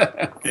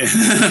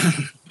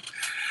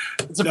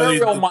 it's a very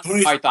real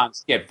Monty Python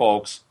skit,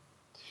 folks.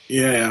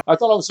 Yeah. I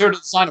thought I was here to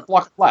sign a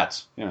block of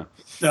flats. Yeah.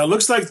 Now, it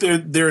looks like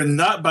they're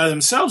not by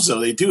themselves,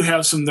 though. They do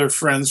have some of their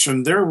friends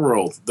from their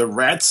world. The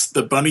rats,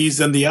 the bunnies,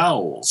 and the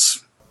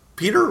owls.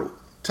 Peter,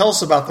 tell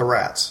us about the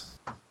rats.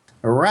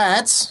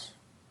 Rats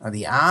are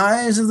the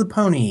eyes of the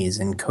ponies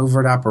in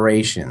covert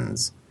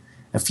operations.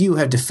 A few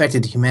have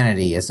defected to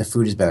humanity as the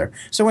food is better.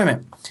 So wait a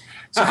minute.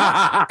 So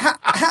how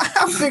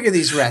big are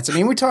these rats? I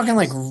mean, we're talking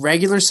like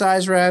regular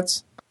size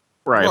rats?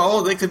 Right.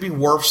 Well, they could be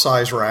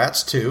Worf-size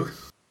rats, too.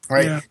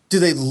 Right. Yeah. Do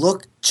they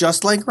look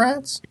just like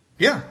rats?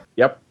 Yeah.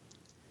 Yep.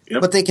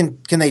 But they can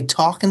they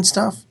talk and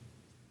stuff?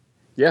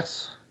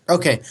 Yes.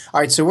 Okay. All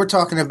right, so we're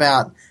talking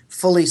about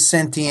fully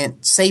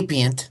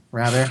sapient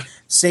rats.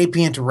 So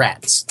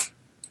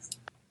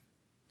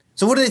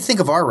what do they think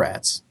of our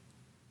rats?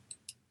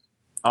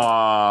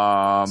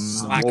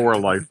 Lower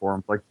life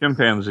forms like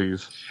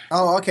chimpanzees.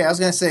 Oh, okay. I was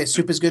going to say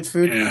soup is good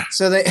food. Yeah.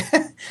 So they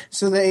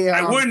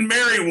I wouldn't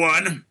marry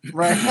one.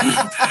 right.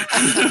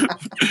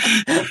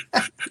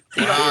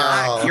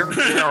 Wow.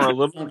 They are a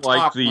little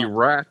like the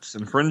rats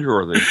in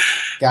Fringeworthy.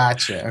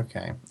 Gotcha.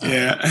 Okay.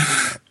 Yeah.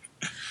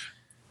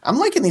 I'm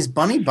liking these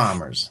bunny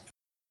bombers.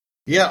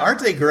 Yeah,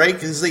 aren't they great?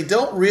 Because they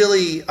don't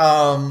really.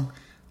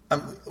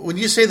 When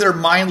you say they're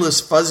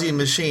mindless, fuzzy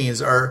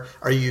machines, are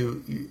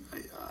you?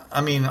 I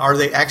mean, are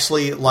they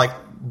actually like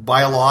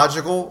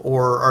biological,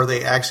 or are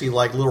they actually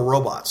like little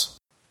robots?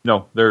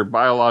 No, they're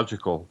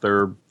biological.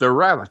 They're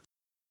rabbits.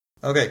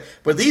 Okay,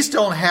 but these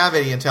don't have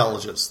any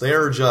intelligence.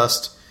 They're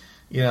just,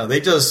 you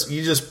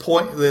just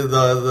point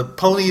the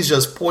ponies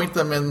just point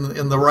them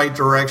in the right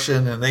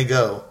direction, and they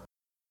go.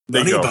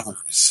 Bunny go.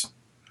 bombers.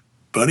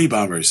 Bunny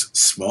bombers.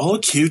 Small,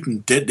 cute,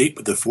 and detonate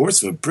with the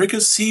force of a brick of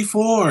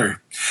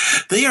C4.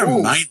 They are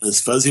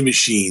mindless, fuzzy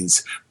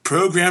machines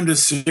programmed to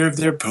serve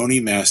their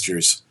pony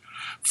masters.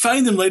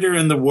 Find them later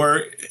in the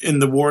ward in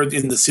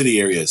the city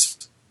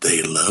areas.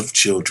 They love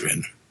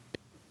children.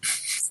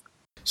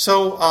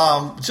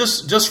 So,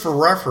 just for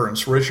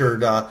reference,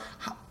 Richard,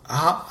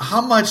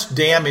 how much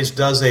damage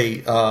does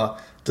a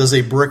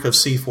brick of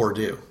C4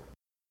 do?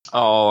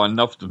 Oh,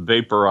 enough to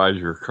vaporize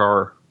your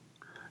car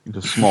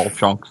into small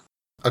chunks.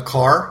 A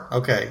car?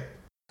 Okay.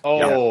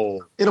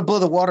 Oh. It'll blow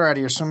the water out of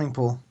your swimming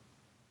pool.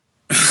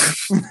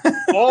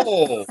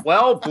 Oh.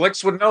 Well,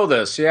 Blix would know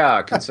this.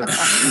 Yeah. Consider.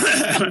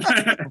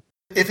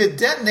 If it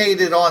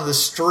detonated on the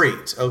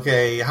street,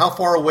 okay, how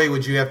far away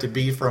would you have to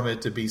be from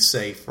it to be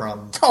safe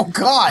from? Oh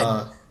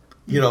God!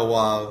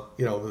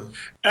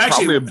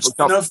 Probably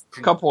enough.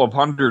 a couple of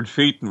 100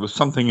 feet and with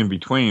something in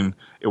between.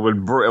 It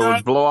would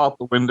blow out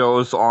the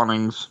windows,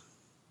 awnings.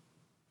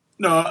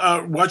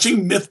 No,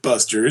 watching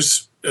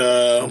MythBusters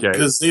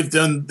because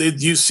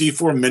they've used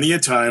C4 many a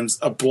times.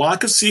 A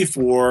block of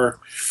C4.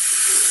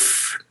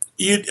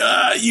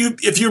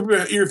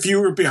 If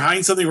you were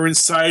behind something or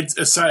inside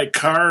a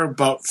car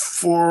about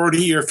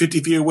 40 or 50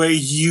 feet away,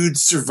 you'd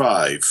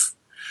survive.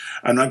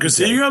 I'm not going to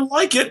say you're going to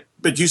like it,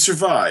 but you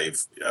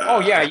survive.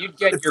 You'd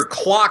get your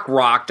clock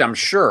rocked, I'm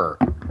sure.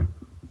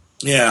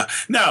 Yeah.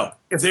 Now,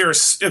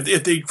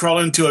 if they crawl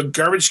into a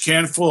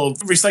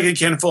recycling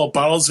can full of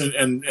bottles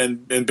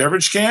and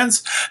beverage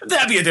cans,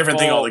 that'd be a different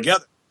thing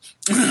altogether.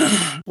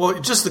 Well,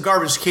 just the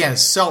garbage can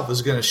itself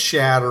is going to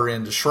shatter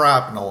into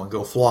shrapnel and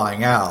go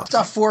flying out.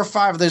 Stuff 4 or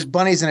 5 of those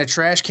bunnies in a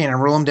trash can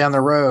and roll them down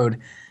the road.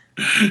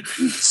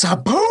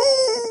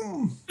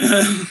 Saboom!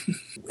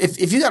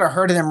 If you got a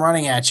herd of them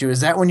running at you,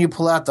 is that when you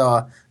pull out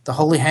the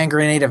holy hand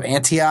grenade of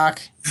Antioch?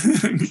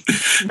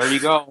 There you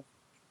go.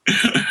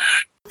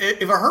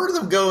 If a herd of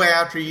them go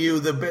after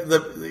you,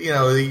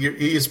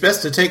 it's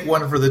best to take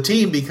one for the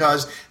team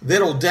because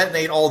that'll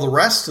detonate all the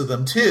rest of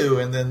them too,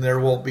 and then there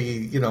won't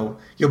be,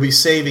 you'll be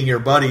saving your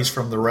buddies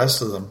from the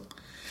rest of them.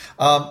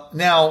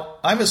 Now,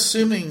 I'm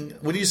assuming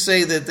when you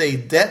say that they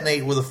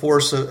detonate with the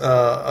force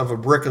of a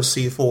brick of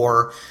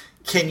C4,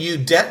 can you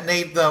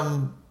detonate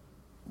them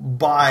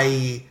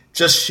by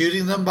just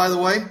shooting them? By the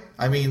way,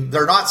 I mean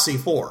they're not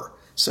C4,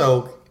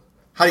 so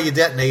how do you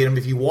detonate them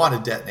if you want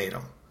to detonate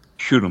them?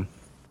 Shoot them.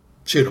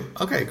 Shoot them.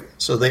 Okay,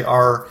 so they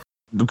are.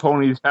 The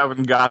ponies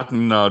haven't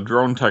gotten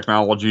drone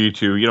technology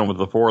to, with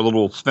the 4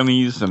 little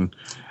spinnies and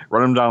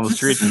run them down the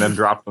street and then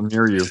drop them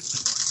near you.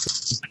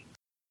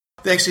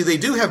 Actually, they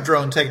do have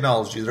drone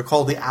technology. They're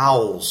called the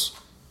Owls.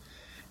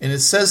 And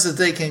it says that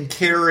they can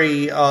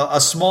carry a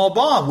small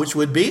bomb, which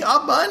would be a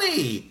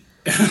bunny.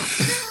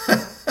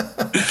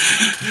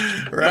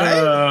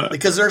 Right?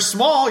 Because they're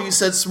small. You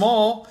said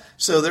small.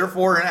 So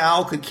therefore, an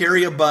owl could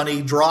carry a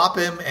bunny, drop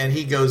him, and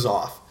he goes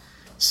off.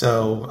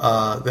 So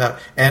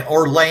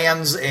or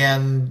lands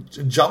and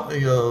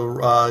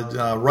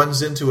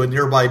runs into a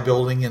nearby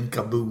building and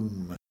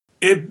kaboom.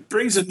 It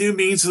brings a new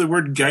meaning to the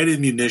word guided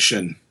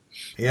munition.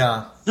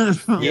 Yeah.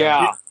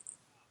 Yeah.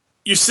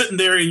 You're sitting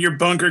there in your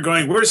bunker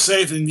going, we're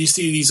safe, and you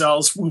see these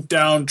owls swoop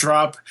down,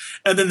 drop,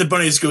 and then the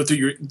bunnies go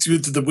through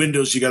the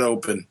windows you got to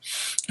open.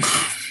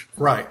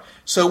 Right.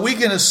 So we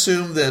can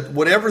assume that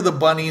whatever the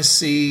bunnies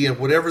see and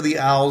whatever the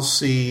owls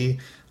see,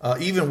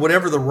 even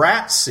whatever the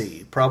rats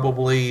see,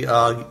 probably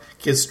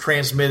gets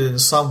transmitted in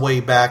some way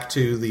back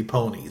to the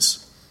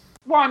ponies.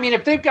 Well, I mean,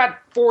 if they've got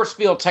force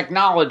field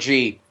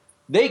technology,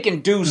 they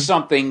can do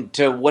something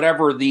to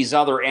whatever these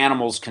other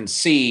animals can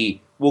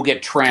see will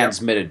get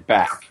transmitted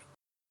back.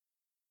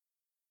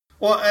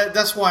 Well,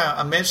 that's why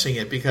I'm mentioning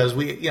it, because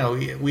we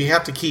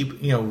have to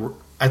keep,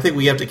 I think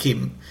we have to keep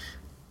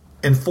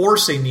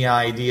enforcing the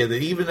idea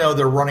that even though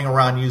they're running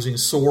around using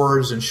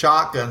swords and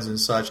shotguns and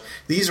such,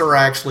 these are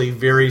actually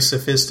very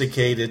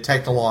sophisticated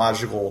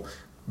technological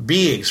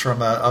beings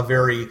from a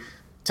very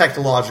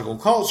technological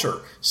culture.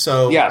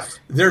 So yes,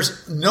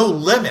 there's no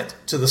limit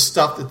to the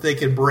stuff that they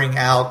can bring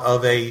out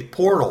of a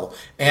portal.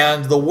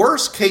 And the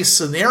worst case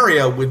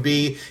scenario would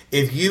be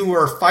if you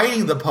were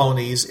fighting the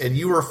ponies and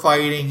you were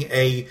fighting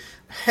a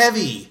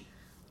heavy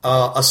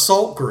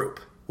assault group,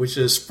 which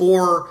is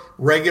 4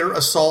 regular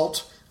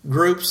assault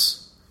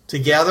groups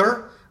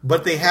together,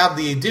 but they have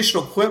the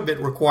additional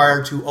equipment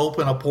required to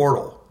open a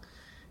portal.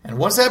 And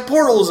once that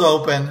portal is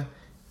open,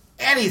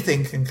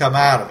 anything can come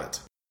out of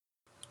it.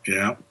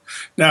 Yeah.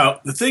 Now,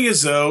 the thing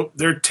is, though,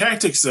 their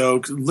tactics,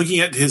 though, looking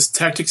at his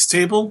tactics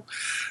table,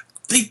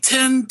 they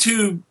tend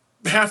to,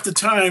 half the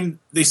time,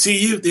 they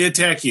see you, they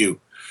attack you.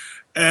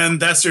 And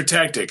that's their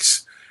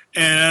tactics.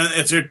 And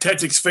if their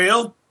tactics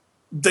fail,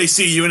 they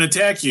see you and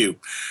attack you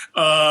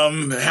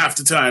half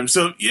the time.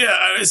 So, yeah,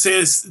 I would say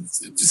it's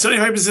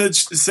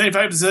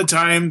 75% of the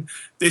time,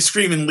 they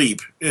scream and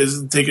leap,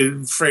 is take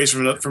a phrase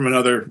from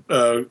another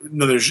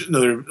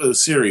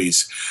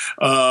series.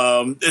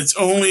 It's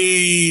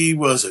only,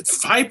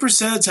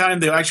 5% of the time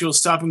they actually will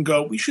stop and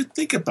go, we should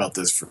think about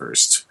this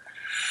first.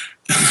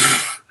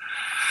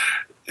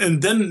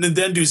 and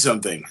then do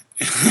something.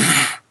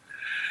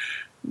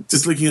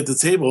 Just looking at the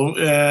table.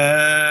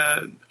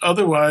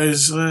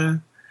 Otherwise...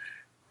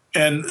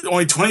 and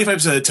only 25%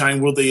 of the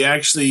time will they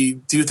actually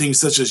do things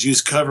such as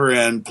use cover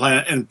and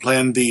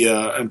plan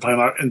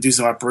do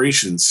some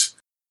operations.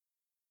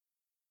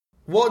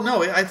 Well,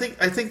 no, I think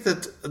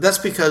that's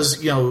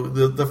because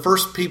the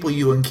first people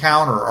you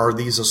encounter are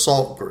these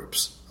assault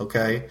groups,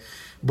 okay?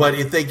 But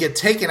if they get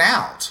taken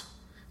out,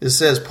 it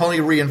says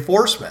pony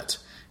reinforcement.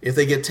 If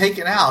they get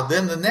taken out,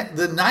 then the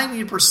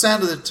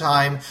 90% of the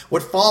time,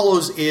 what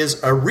follows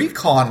is a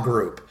recon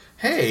group.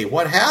 Hey,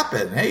 what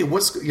happened? Hey,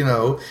 what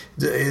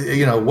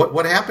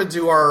happened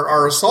to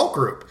our assault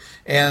group?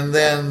 And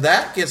then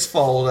that gets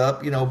followed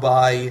up,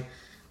 by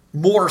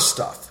more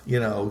stuff,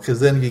 because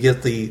then you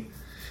get the.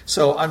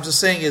 So I'm just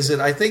saying is that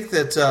I think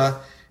that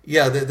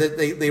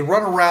they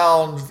run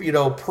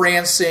around,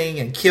 prancing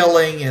and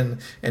killing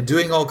and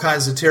doing all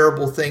kinds of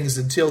terrible things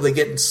until they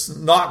get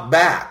knocked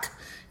back,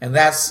 and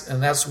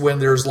that's when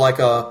there's like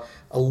a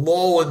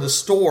lull in the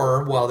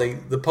storm while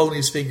the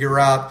ponies figure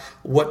out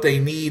what they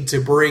need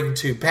to bring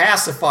to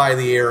pacify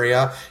the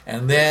area,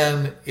 and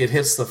then it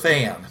hits the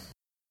fan.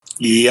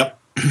 Yep.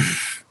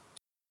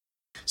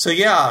 So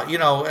yeah,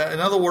 in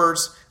other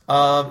words,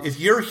 if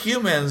you're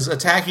humans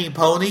attacking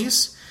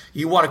ponies,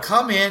 you want to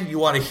come in, you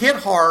want to hit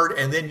hard,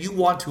 and then you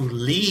want to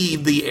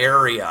leave the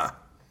area.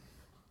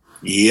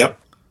 Yep.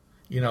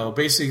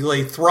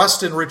 Basically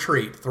thrust and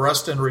retreat.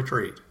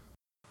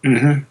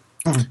 Mm-hmm.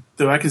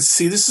 Though I can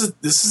see this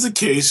is a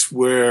case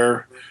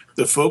where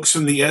the folks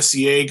from the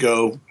SCA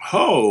go,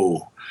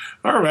 all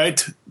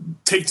right,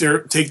 take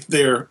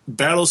their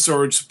battle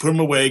swords, put them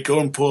away, go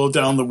and pull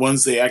down the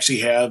ones they actually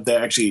have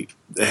that actually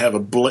have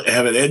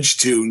an edge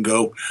to, and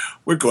go,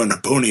 we're going to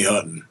pony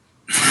hunting.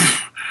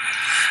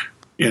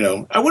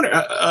 I wonder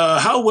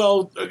how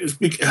well,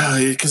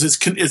 because is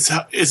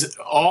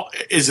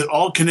it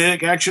all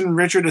kinetic action,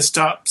 Richard? It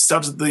stops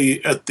at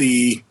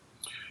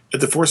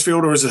the force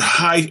field, or is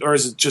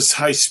it just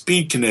high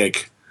speed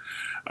kinetic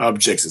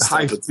objects?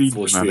 High speed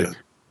force field.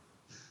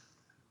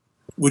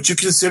 Would you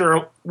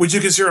consider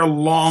a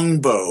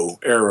longbow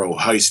arrow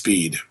high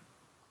speed?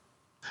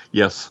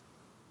 Yes.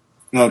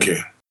 Okay.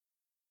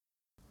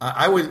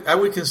 I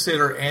would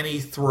consider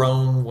any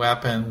thrown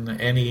weapon,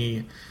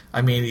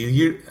 I'm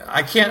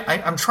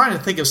trying to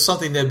think of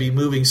something that'd be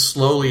moving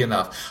slowly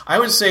enough. I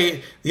would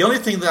say the only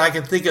thing that I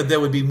can think of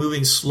that would be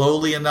moving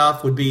slowly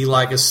enough would be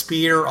like a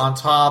spear on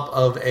top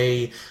of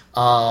a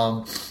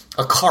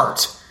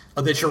cart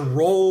that you're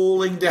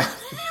rolling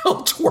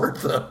downhill toward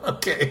them.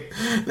 Okay,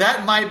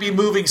 that might be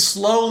moving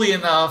slowly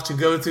enough to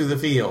go through the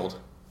field.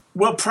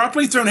 Well,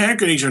 properly thrown hand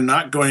grenades they're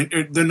not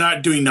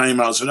doing 90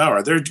 miles an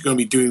hour. They're going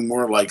to be doing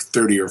more like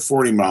 30 or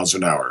 40 miles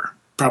an hour.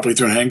 Properly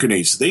thrown hand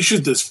grenades. They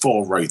should just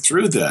fall right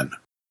through then.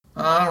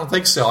 I don't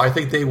think so. I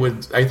think they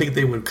would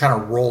kind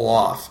of roll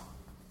off.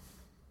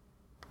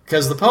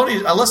 Because the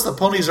ponies, unless the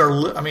ponies are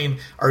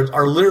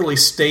literally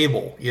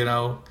stable,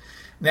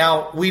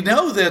 Now, we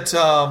know that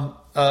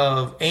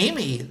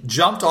Amy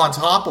jumped on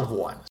top of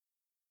one.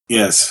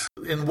 Yes.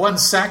 In 1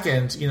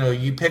 second,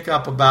 you pick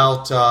up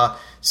about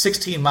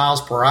 16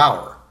 miles per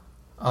hour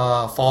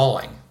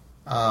falling.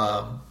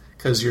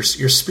 Because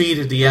your speed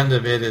at the end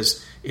of it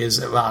is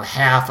about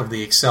half of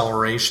the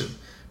acceleration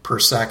per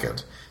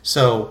second.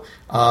 So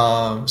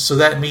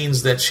that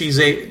means that she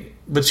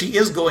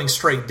is going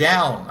straight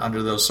down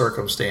under those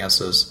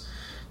circumstances.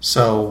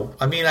 So,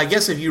 I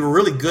guess if you were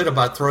really good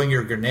about throwing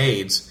your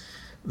grenades,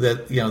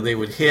 that they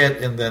would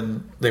hit and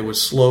then they would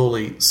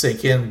slowly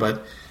sink in.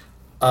 But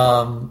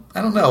I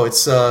don't know. It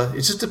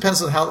just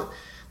depends on how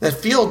that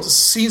field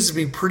seems to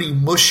be pretty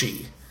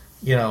mushy.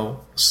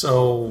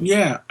 So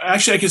yeah,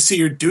 actually, I can see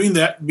you're doing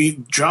that.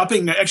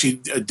 Dropping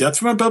actually a death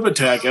from above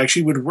attack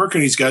actually would work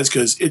on these guys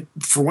because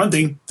for one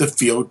thing, the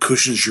field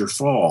cushions your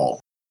fall.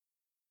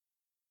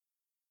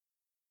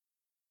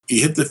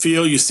 You hit the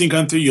field, you sink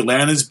on through, you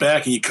land his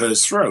back, and you cut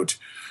his throat.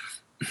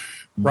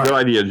 Right. Good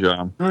idea,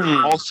 John.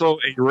 Also,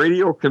 a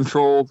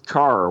radio-controlled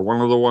car, one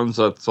of the ones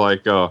that's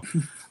like a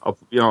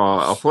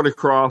foot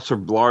across or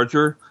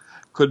larger,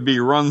 could be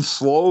run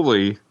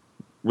slowly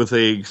with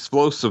a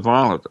explosive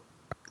on it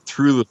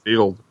through the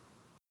field.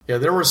 Yeah,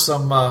 there were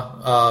some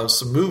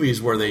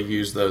movies where they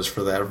used those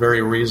for that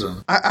very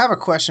reason. I have a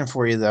question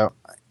for you, though.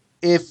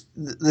 If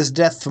this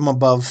death from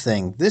above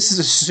thing, this is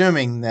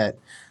assuming that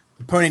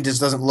the pony just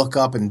doesn't look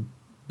up and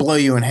blow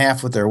you in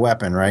half with their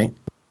weapon, right?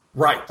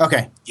 Right.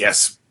 Okay.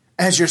 Yes.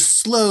 As you're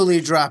slowly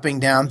dropping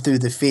down through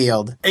the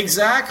field.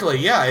 Exactly,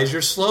 yeah. As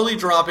you're slowly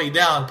dropping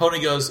down,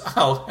 pony goes,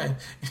 oh,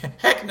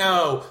 heck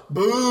no,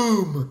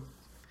 boom.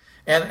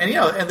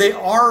 And they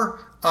are,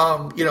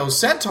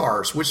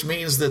 centaurs, which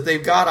means that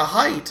they've got a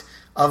height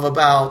of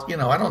about,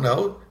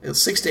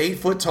 6 to 8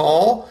 foot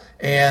tall,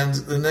 and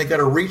then they got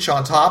to reach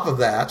on top of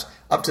that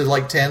up to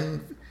like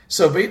 10.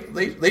 So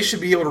they should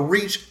be able to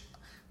reach.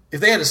 If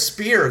they had a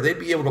spear, they'd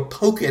be able to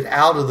poke it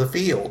out of the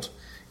field,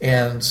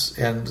 and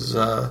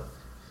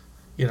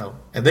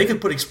they could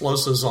put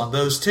explosives on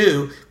those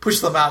too,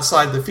 push them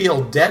outside the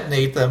field,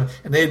 detonate them,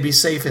 and they'd be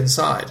safe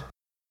inside.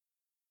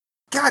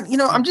 God,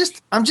 I'm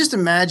just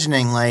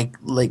imagining like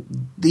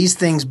these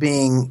things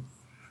being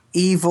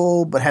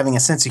evil but having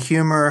a sense of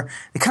humor.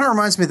 It kind of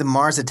reminds me of the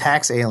Mars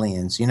Attacks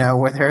aliens,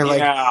 where they're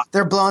like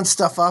they're blowing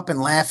stuff up and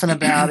laughing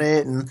about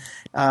it, and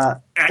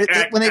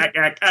when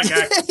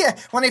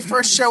they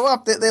first show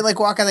up, they like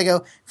walk out, they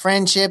go,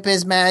 "Friendship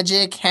is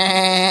magic,"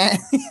 they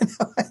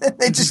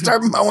just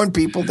start mowing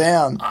people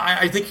down.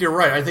 I think you're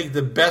right. I think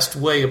the best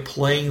way of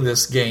playing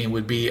this game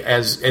would be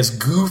as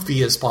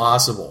goofy as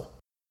possible.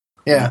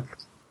 Yeah.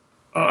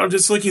 I'm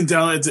just looking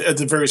down at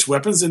the various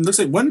weapons, and it looks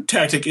like one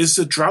tactic is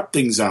to drop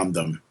things on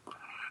them.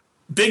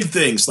 Big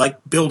things like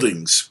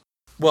buildings.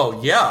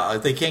 Well, yeah,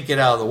 if they can't get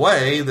out of the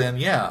way, then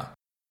yeah.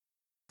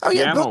 Oh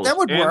yeah, that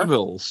would work.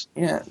 Anvils.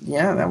 Yeah,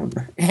 that would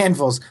work.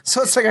 Anvils.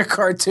 So it's like a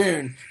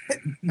cartoon.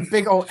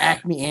 Big old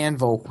Acme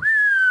anvil.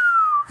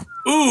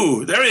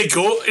 Ooh, there you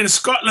go. In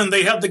Scotland,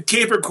 they have the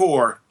Caper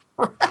Corps.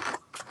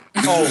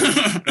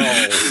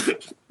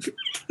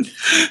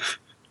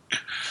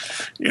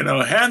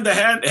 Hand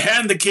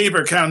the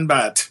caper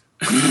combat.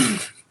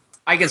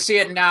 I can see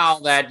it now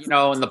that,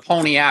 in the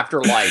pony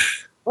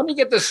afterlife. Let me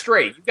get this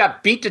straight. You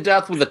got beat to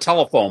death with a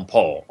telephone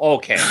pole.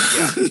 Okay.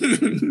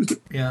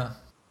 Yeah.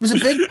 It was a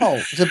big pole.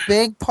 It was a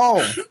big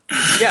pole.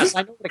 Yes,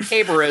 I know what a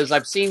caber is.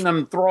 I've seen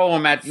them throw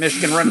them at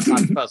Michigan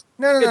Renaissance Festival.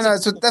 No.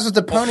 That's what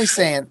the pony's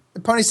saying.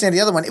 The pony's saying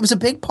the other one. It was a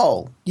big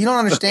pole. You don't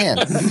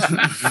understand.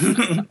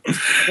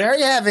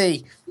 Very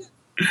heavy.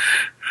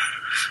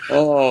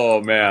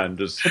 Oh man!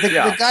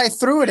 The guy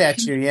threw it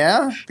at you,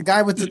 yeah. The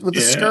guy with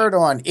the skirt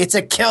on. It's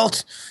a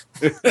kilt.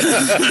 Yeah,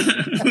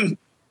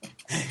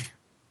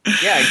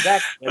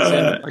 exactly.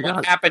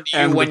 What happened to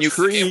you and when the you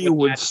tree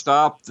would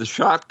stop the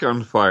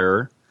shotgun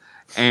fire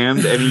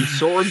and any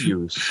sword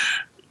use.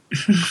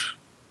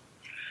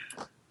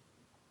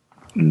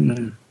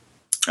 I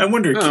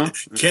wonder,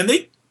 can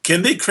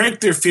they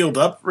crank their field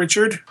up,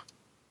 Richard?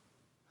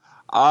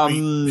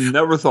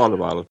 Never thought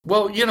about it.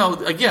 Well,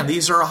 again,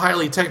 these are a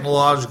highly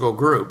technological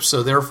group,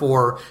 so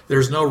therefore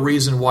there's no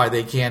reason why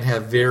they can't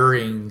have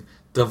varying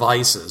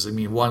devices. I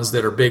mean, ones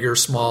that are bigger,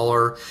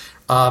 smaller.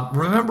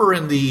 Remember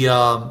in the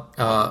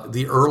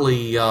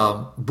early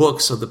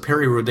books of the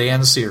Perry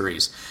Rodan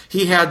series,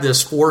 he had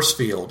this force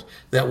field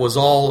that was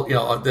all,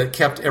 that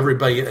kept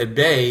everybody at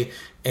bay.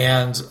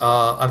 And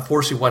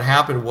unfortunately, what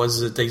happened was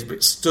that they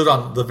stood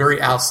on the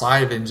very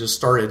outside of it and just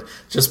started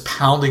just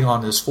pounding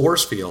on this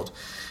force field.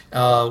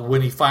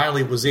 When he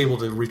finally was able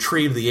to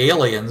retrieve the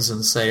aliens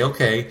and say,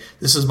 okay,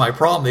 this is my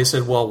problem, they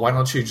said, well, why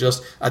don't you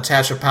just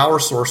attach a power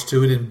source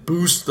to it and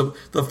boost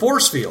the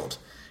force field?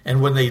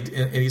 And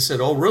he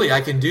said, oh, really, I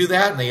can do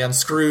that? And they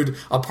unscrewed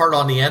a part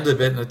on the end of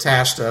it and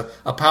attached a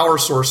power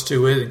source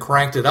to it and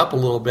cranked it up a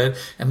little bit.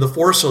 And the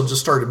force field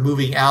just started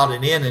moving out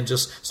and in and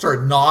just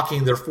started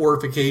knocking their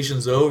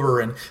fortifications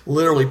over and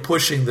literally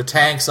pushing the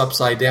tanks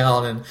upside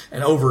down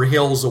and over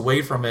hills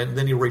away from it. And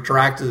then he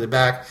retracted it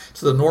back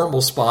to the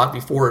normal spot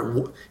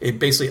before it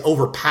basically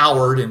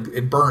overpowered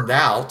and burned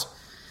out.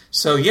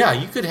 So, yeah,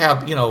 you could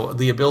have,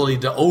 the ability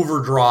to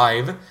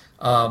overdrive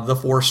the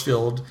force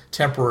field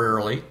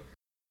temporarily.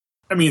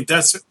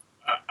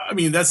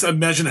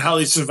 Imagine how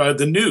they survived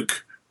the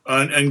nuke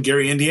on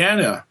Gary,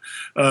 Indiana.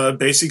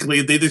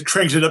 Basically, they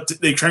cranked it up.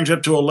 They cranked it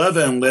up to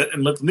 11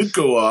 and let the nuke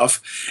go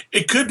off.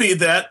 It could be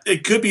that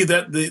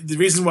the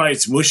reason why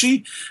it's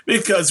mushy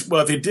because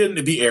if it didn't,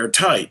 it'd be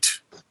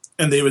airtight,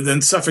 and they would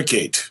then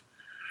suffocate.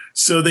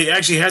 So they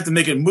actually have to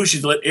make it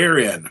mushy to let air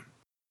in.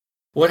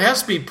 Well, it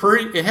has to be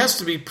it has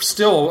to be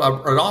still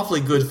an awfully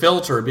good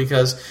filter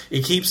because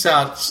it keeps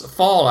out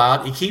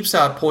fallout, it keeps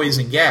out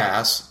poison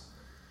gas.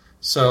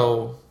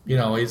 So,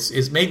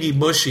 it's maybe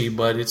mushy,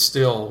 but it's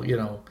still,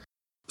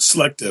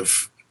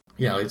 selective.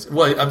 It's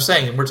what I'm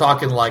saying. We're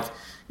talking like,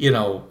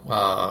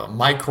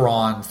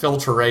 micron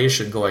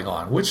filtration going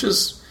on, which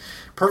is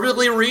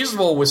perfectly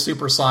reasonable with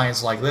super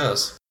science like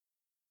this.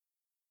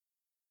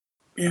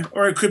 Yeah,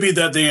 or it could be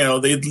that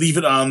they leave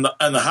it on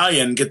the high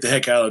end, get the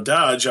heck out of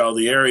Dodge, out of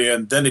the area,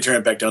 and then they turn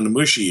it back down to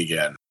mushy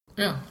again.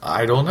 Yeah,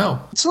 I don't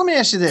know. So let me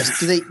ask you this: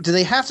 do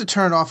they have to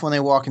turn it off when they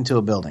walk into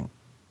a building?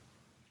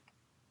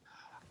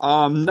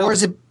 No. Or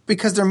is it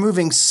because they're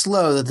moving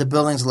slow that the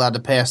building's allowed to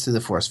pass through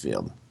the force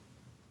field?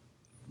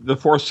 The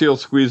force field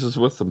squeezes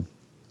with them.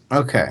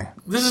 Okay.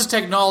 This is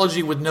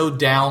technology with no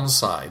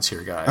downsides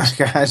here, guys.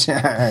 Gotcha.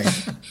 All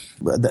right.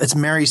 It's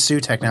Mary Sue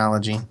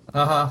technology.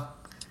 Uh-huh.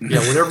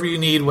 Yeah, whatever you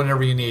need,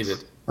 whenever you need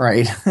it.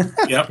 Right.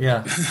 Yep.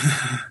 Yeah.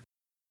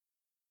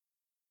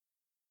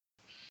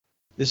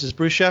 This is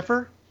Bruce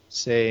Sheffer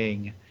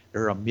saying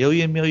there are a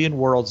million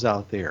worlds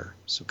out there,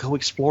 so go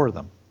explore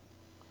them.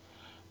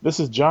 This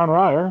is John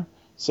Ryer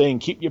saying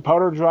keep your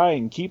powder dry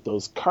and keep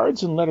those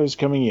cards and letters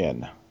coming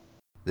in.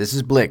 This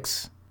is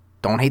Blix.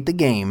 Don't hate the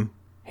game,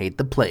 hate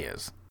the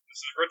players. This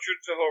is Richard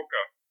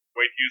Tahoka.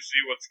 Wait till you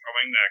see what's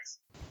coming next.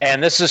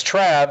 And this is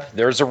Trav.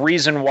 There's a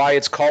reason why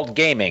it's called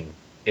gaming.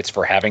 It's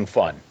for having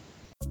fun.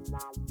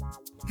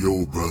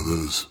 Yo,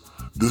 brothers,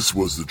 this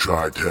was the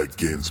TriTech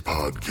Games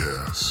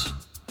Podcast.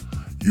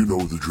 You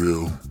know the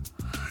drill.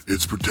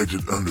 It's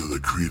protected under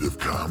the Creative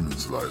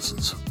Commons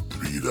License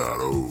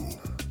 3.0.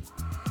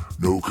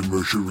 No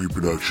commercial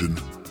reproduction,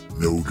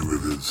 no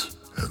derivatives,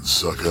 and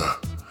sucker,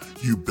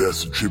 you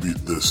best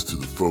attribute this to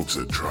the folks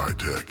at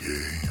TriTech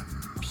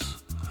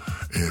Games.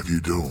 And if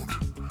you don't,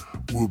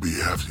 we'll be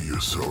after your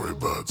sorry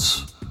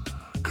butts,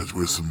 because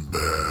we're some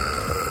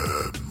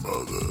bad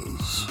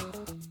mothers.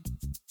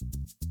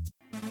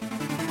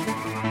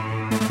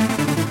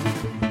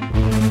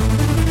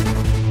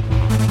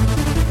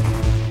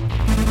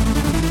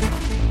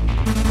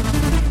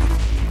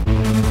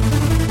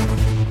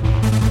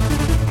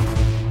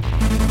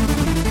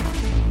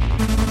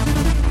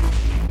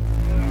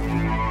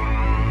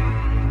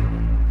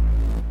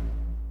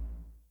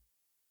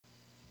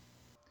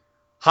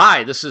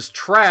 Hi, this is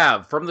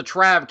Trav from the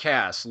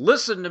Travcast.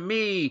 Listen to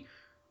me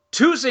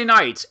Tuesday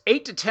nights,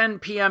 8 to 10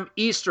 p.m.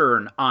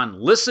 Eastern on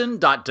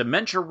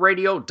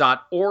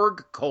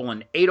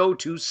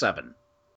listen.dementiaradio.org:8027.